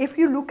 If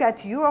you look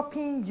at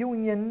European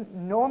Union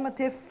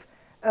normative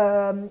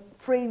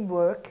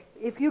framework,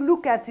 if you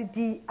look at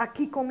the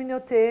acquis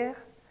communautaire,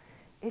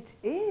 it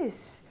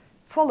is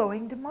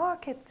following the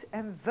market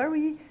and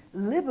very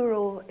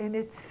liberal in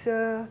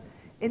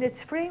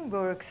its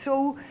framework.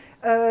 So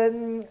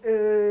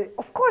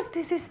of course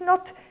this is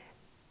not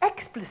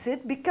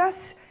explicit,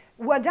 because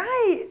what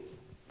I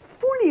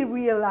fully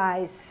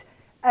realize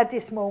at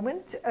this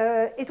moment,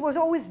 it was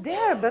always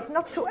there but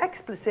not so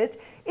explicit,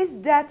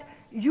 is that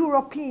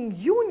European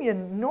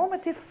Union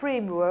normative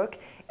framework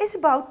is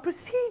about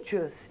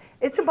procedures.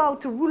 It's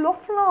about the rule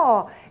of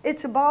law.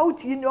 It's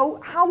about, you know,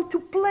 how to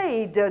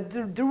play the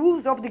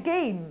rules of the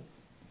game.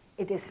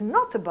 It is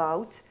not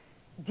about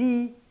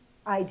the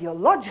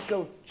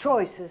ideological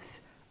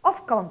choices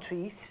of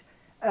countries.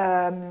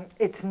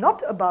 It's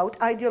not about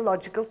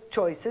ideological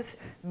choices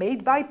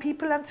made by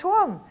people and so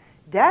on.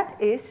 That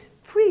is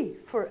free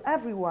for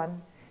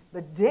everyone.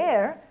 But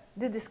there,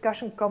 the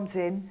discussion comes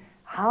in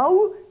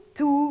how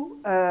to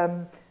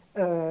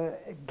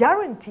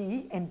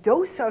guarantee in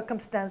those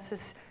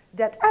circumstances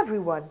that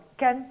everyone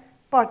can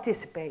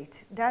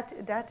participate.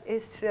 That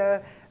is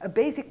a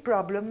basic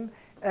problem,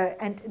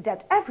 and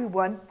that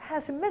everyone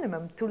has a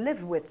minimum to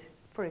live with,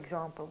 for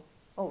example,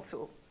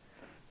 also.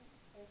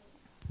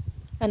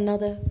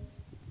 Another,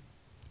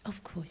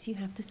 of course, you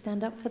have to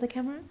stand up for the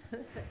camera.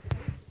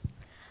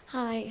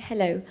 Hi,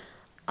 hello.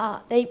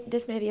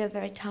 This may be a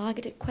very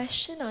targeted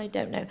question, I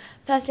don't know.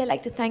 Firstly, I'd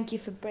like to thank you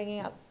for bringing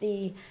up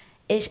the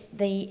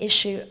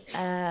issue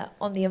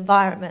on the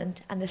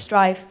environment and the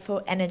strive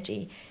for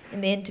energy in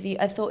the interview.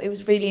 I thought it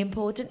was really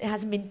important. It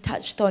hasn't been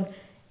touched on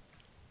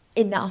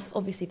enough.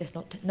 Obviously, there's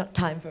not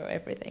time for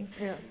everything.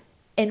 Yeah.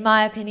 In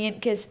my opinion,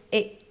 because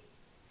it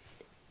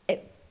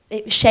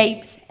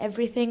shapes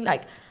everything,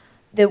 like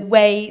the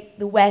way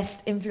the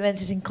West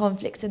influences in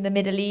conflicts in the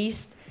Middle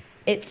East.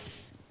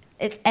 It's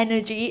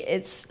energy.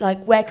 It's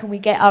like, where can we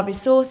get our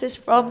resources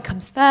from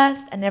comes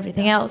first, and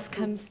everything else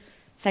comes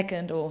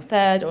second or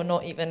third, or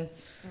not even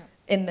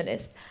in the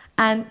list.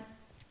 And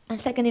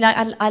secondly,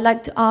 I'd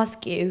like to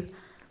ask you,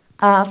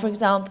 for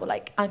example,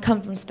 like, I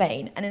come from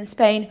Spain, and in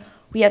Spain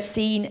we have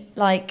seen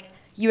like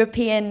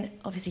European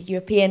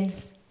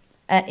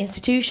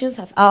institutions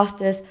have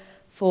asked us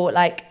for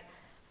like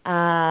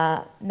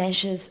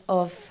measures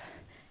of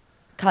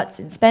cuts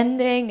in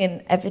spending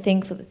and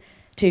everything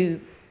to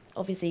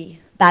obviously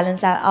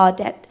balance out our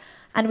debt.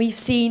 And we've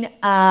seen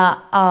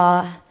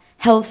our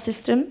health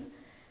system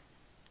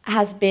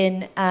has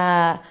been,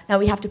 now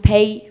we have to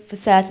pay for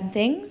certain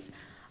things,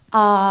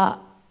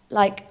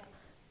 like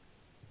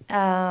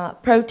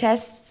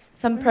protests.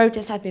 Some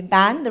protests have been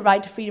banned. The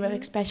right to freedom of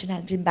expression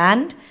has been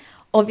banned.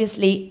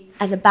 Obviously,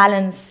 as a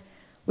balance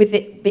with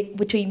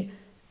between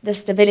the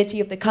stability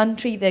of the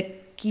country, the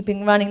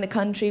keeping running the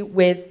country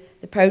with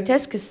the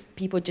protests, because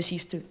people just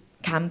used to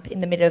camp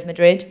in the middle of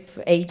Madrid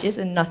for ages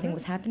and nothing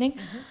was happening.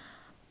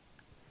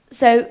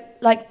 So,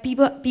 like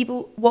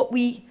people, what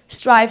we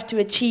strive to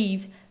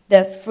achieve,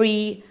 the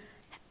free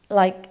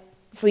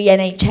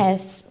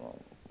NHS,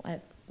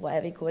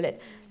 whatever you call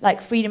it,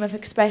 like freedom of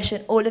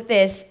expression, all of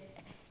this,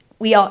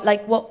 we are,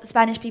 like what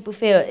Spanish people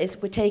feel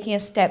is we're taking a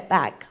step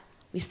back.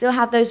 We still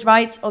have those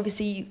rights,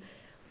 obviously,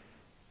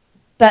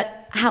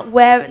 but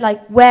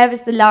where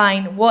is the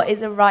line? What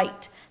is a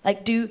right?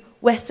 Like, do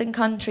Western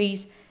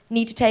countries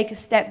need to take a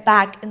step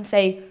back and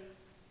say,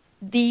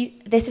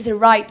 this is a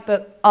right,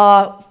 but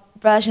our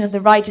version of the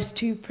right is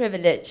too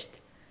privileged?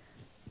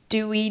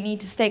 Do we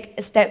need to take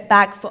a step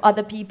back for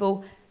other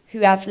people who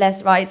have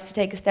less rights to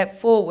take a step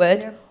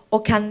forward? Yeah.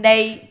 Or can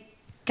they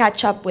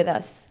catch up with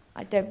us?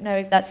 I don't know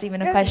if that's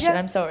even a question,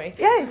 I'm sorry.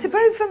 Yeah, it's a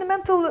very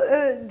fundamental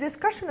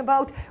discussion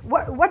about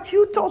what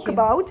you talk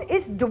about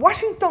is the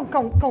Washington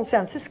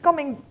consensus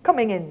coming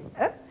in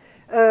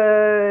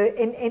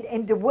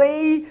the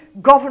way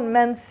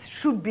governments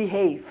should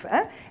behave.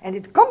 And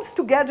it comes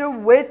together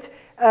with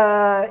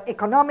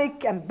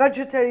economic and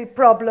budgetary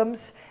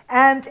problems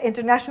and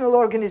international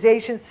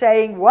organizations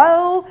saying,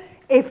 well,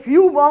 if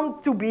you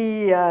want to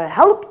be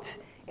helped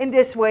in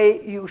this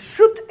way, you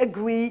should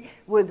agree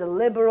with the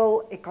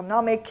liberal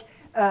economic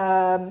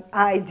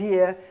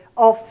idea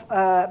of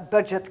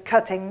budget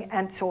cutting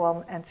and so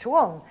on and so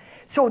on.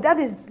 So that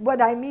is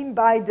what I mean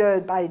by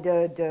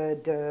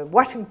the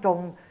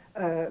Washington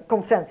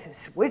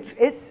consensus, which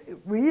is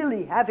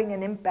really having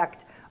an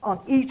impact on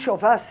each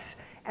of us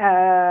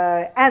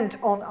and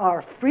on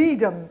our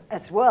freedom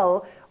as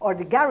well, or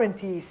the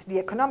guarantees, the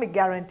economic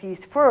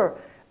guarantees for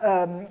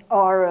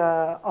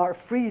our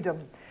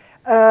freedom.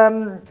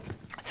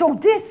 So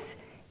this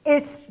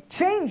is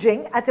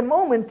changing at the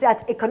moment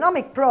that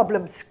economic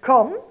problems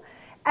come,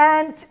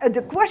 and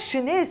the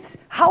question is,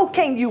 how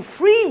can you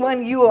free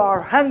when you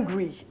are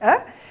hungry?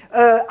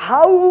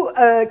 How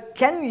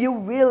can you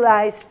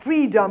realize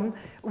freedom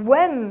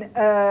when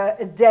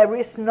there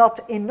is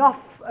not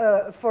enough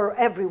for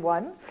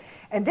everyone?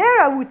 And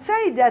there I would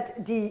say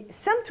that the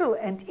Central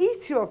and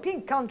East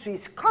European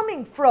countries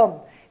coming from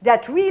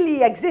that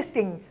really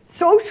existing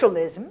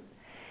socialism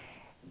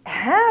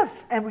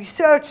have, and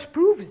research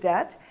proves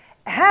that,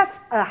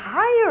 have a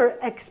higher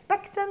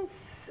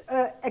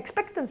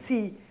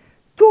expectancy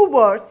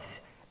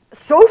towards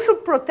social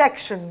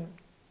protection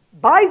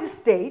by the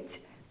state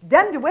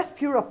than the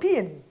West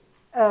European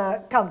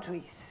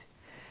countries.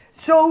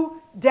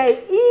 So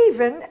they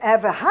even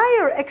have a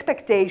higher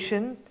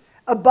expectation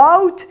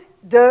about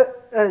the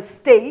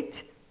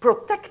state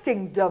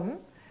protecting them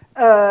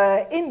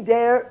in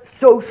their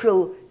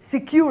social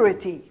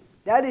security.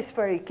 That is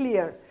very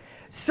clear.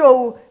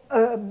 So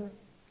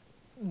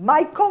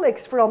my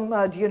colleagues from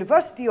the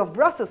University of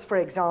Brussels, for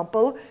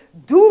example,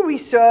 do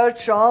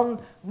research on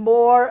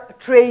more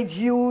trade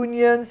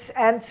unions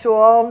and so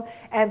on,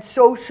 and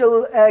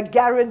social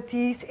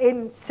guarantees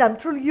in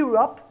Central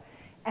Europe.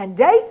 And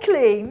they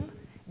claim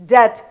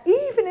that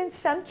even in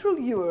Central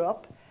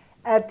Europe,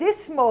 at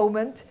this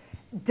moment,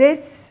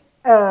 this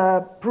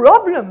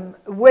problem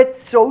with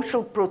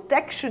social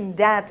protection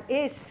that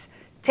is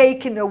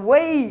taken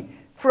away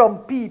from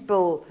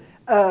people,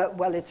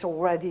 well, it's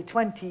already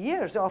 20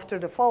 years after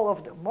the fall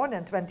of the, more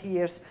than 20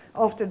 years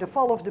after the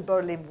fall of the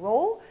Berlin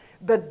Wall,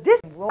 but this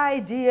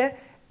idea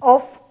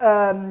of,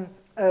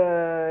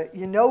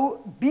 you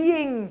know,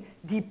 being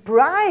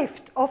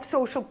deprived of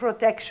social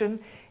protection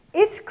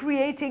is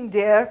creating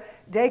there,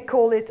 they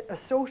call it a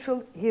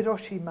social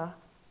Hiroshima.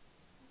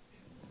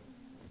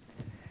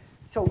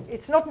 So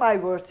it's not my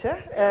words,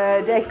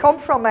 they come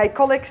from my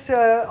colleagues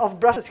of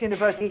Brussels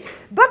University.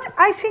 But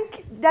I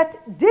think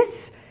that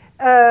this,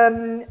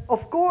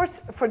 of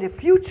course, for the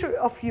future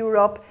of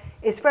Europe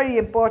is very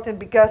important,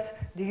 because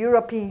the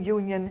European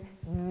Union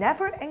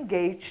never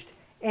engaged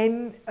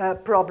in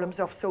problems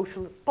of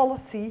social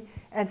policy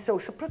and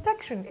social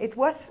protection. It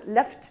was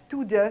left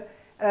to the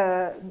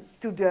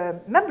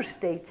member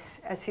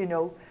states, as you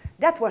know.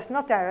 That was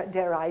not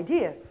their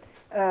idea.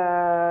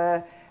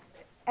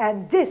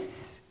 And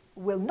this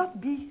will not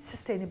be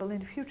sustainable in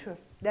the future.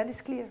 That is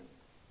clear.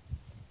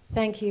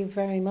 Thank you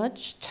very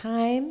much.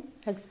 Time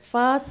has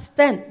fast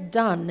spent.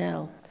 Done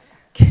now.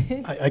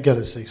 I got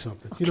to say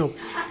something. You know,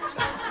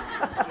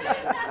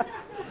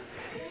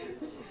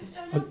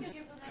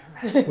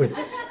 wait,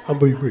 I'll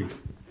be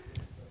brief.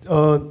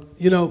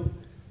 You know,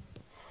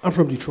 I'm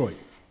from Detroit,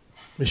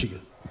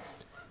 Michigan,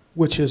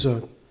 which is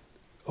a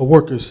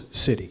workers'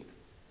 city.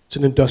 It's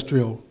an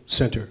industrial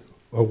center,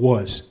 or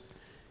was,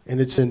 and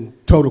it's in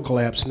total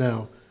collapse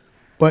now.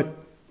 But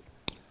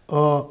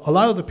a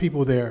lot of the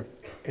people there,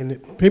 and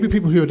maybe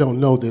people here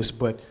don't know this,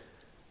 but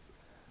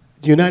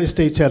the United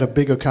States had a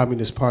bigger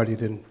communist party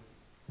than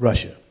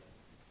Russia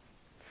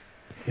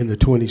in the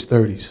 20s,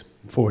 30s,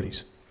 and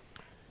 40s.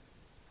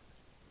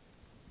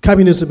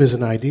 Communism is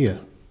an idea.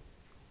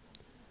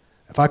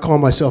 If I call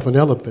myself an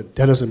elephant,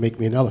 that doesn't make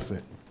me an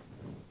elephant.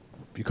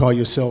 If you call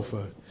yourself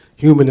a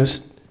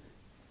humanist,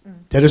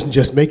 that doesn't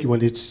just make you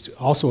one, it's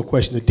also a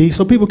question of deed.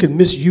 So people can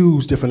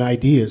misuse different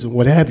ideas and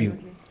what have you.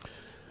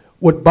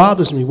 What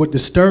bothers me, what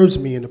disturbs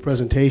me in the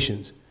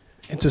presentations,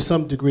 and to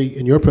some degree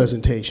in your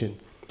presentation,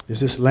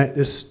 is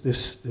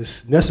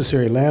this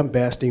necessary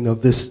lambasting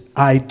of this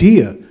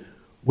idea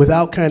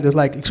without kind of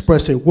like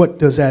expressing what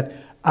does that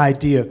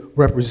idea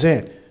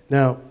represent.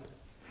 Now,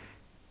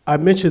 I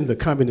mentioned the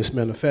Communist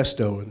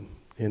Manifesto,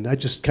 and I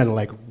just kind of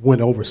like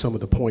went over some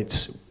of the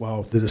points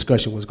while the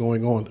discussion was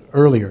going on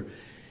earlier.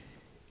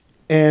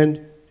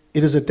 And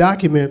it is a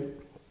document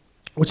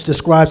which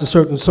describes a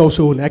certain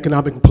social and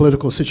economic and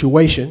political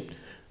situation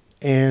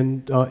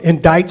and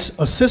indicts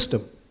a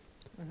system.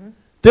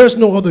 There's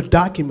no other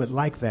document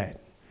like that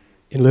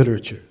in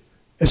literature,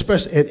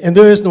 especially, and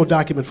there is no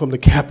document from the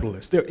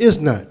capitalists. There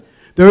is none.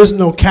 There is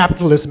no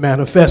capitalist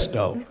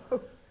manifesto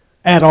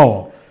at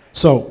all.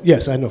 So,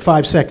 yes, I know,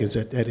 5 seconds,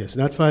 that is,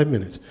 not 5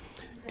 minutes.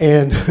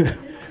 And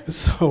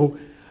so...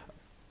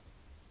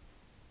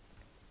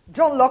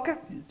 John Locke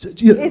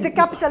is a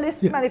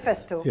capitalist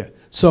manifesto. Yeah.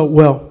 So,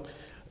 well,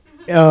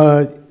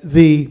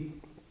 the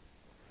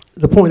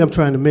point I'm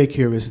trying to make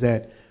here is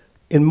that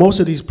in most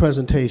of these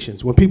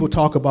presentations, when people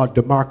talk about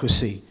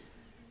democracy,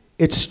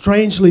 it's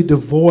strangely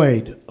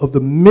devoid of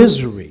the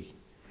misery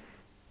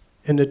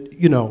and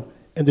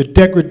the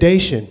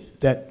degradation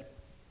that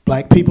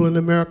black people in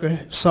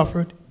America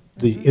suffered,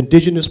 the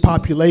indigenous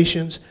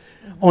populations.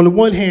 On the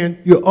one hand,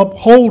 you're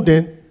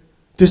upholding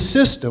the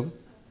system.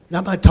 Now,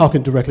 I'm not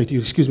talking directly to you,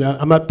 excuse me,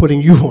 I'm not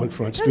putting you on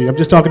Front Street, I'm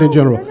just talking in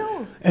general.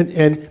 And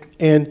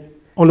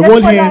on the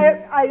one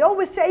hand... I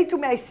always say to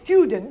my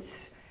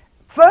students,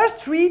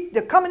 first read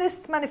the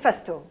Communist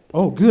Manifesto.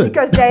 Oh, good.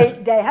 Because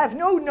they have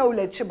no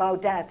knowledge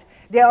about that.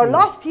 They are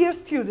last year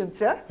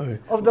students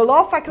of the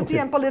law faculty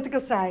and political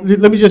science.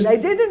 Let me just... They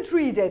didn't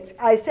read it.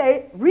 I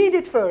say, read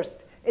it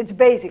first. It's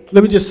basic.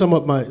 Let me just sum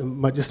up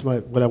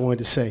what I wanted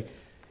to say.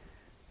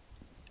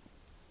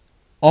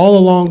 All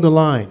along the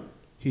line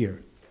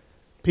here,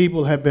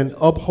 people have been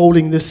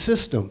upholding this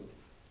system,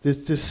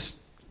 this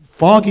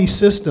foggy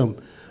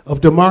system of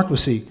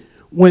democracy,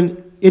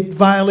 when it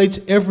violates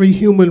every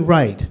human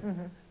right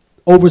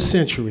over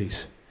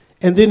centuries.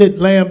 And then it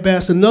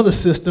lambasts another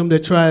system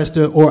that tries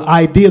to, or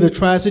idea that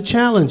tries to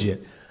challenge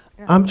it.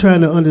 Yeah. I'm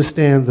trying to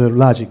understand the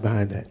logic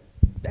behind that.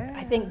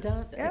 I think,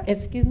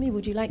 excuse me,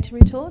 would you like to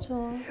retort?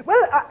 Or?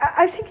 Well,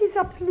 I think he's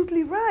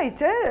absolutely right.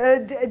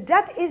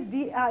 That is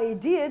the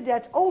idea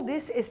that all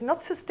this is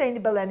not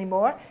sustainable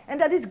anymore,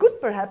 and that is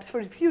good perhaps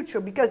for the future,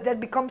 because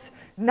that becomes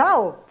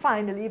now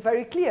finally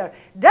very clear.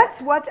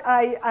 That's what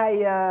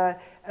I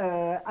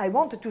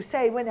wanted to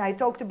say when I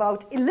talked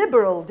about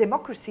illiberal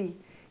democracy.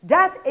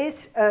 That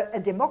is a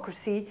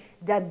democracy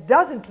that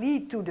doesn't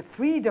lead to the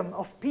freedom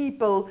of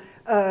people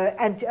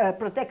and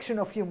protection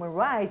of human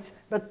rights,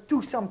 but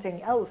to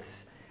something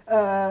else.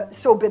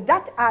 But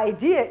that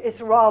idea is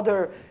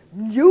rather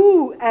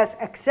new as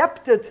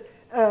accepted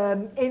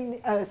in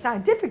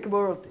scientific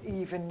world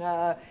even.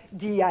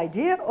 The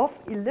idea of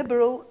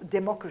illiberal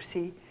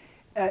democracy,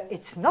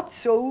 it's not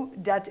so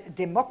that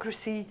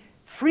democracy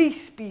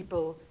frees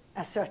people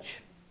as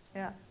such.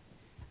 Yeah.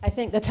 I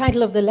think the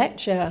title of the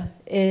lecture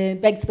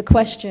begs the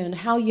question,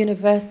 how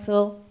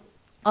universal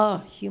are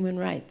human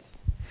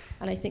rights?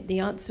 And I think the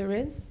answer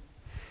is,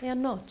 they are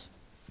not.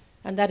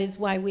 And that is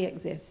why we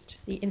exist,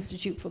 the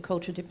Institute for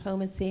Cultural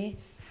Diplomacy,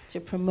 to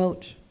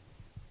promote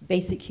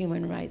basic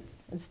human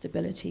rights and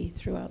stability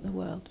throughout the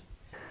world.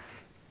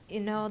 You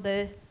know,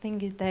 the thing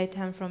is that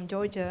I'm from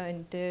Georgia,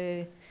 and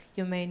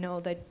you may know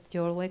that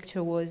your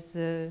lecture was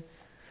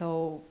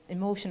so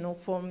emotional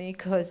for me,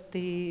 because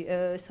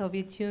the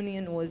Soviet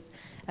Union was,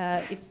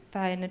 if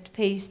I had not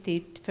faced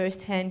it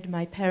firsthand,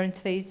 my parents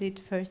faced it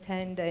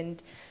firsthand,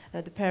 and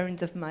the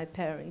parents of my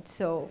parents.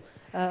 So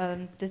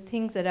the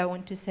things that I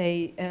want to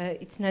say,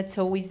 it's not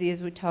so easy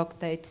as we talked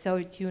that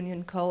Soviet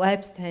Union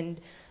collapsed, and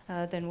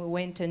then we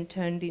went and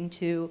turned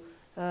into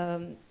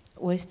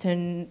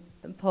Western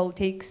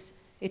politics.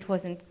 It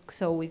wasn't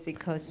so easy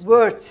because...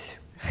 Words.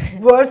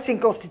 Words in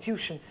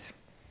constitutions.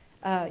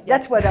 Yeah.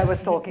 That's what I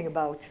was talking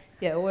about.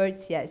 Yeah,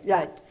 words, yes,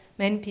 yeah. But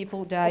many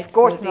people died of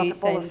course for not this.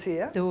 The policy,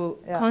 and the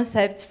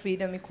concepts,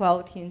 freedom,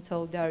 equality, and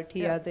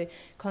solidarity are the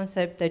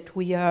concept that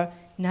we are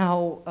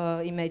now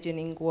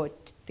imagining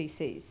what this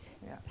is.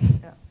 Yeah.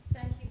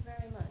 Thank you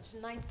very much.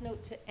 Nice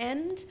note to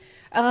end.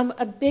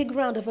 A big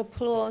round of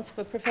applause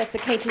for Professor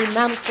Katlijn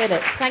Malfliet.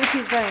 Thank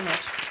you very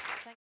much.